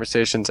these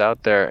conversations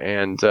out there,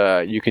 and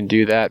you can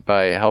do that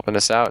by helping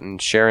us out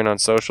and sharing on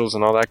socials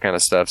and all that kind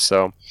of stuff.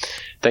 So,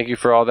 thank you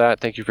for all that.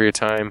 Thank you for your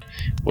time.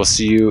 We'll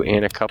see you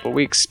in a couple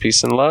weeks.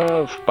 Peace and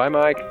love. Bye,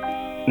 Mike.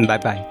 Bye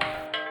bye.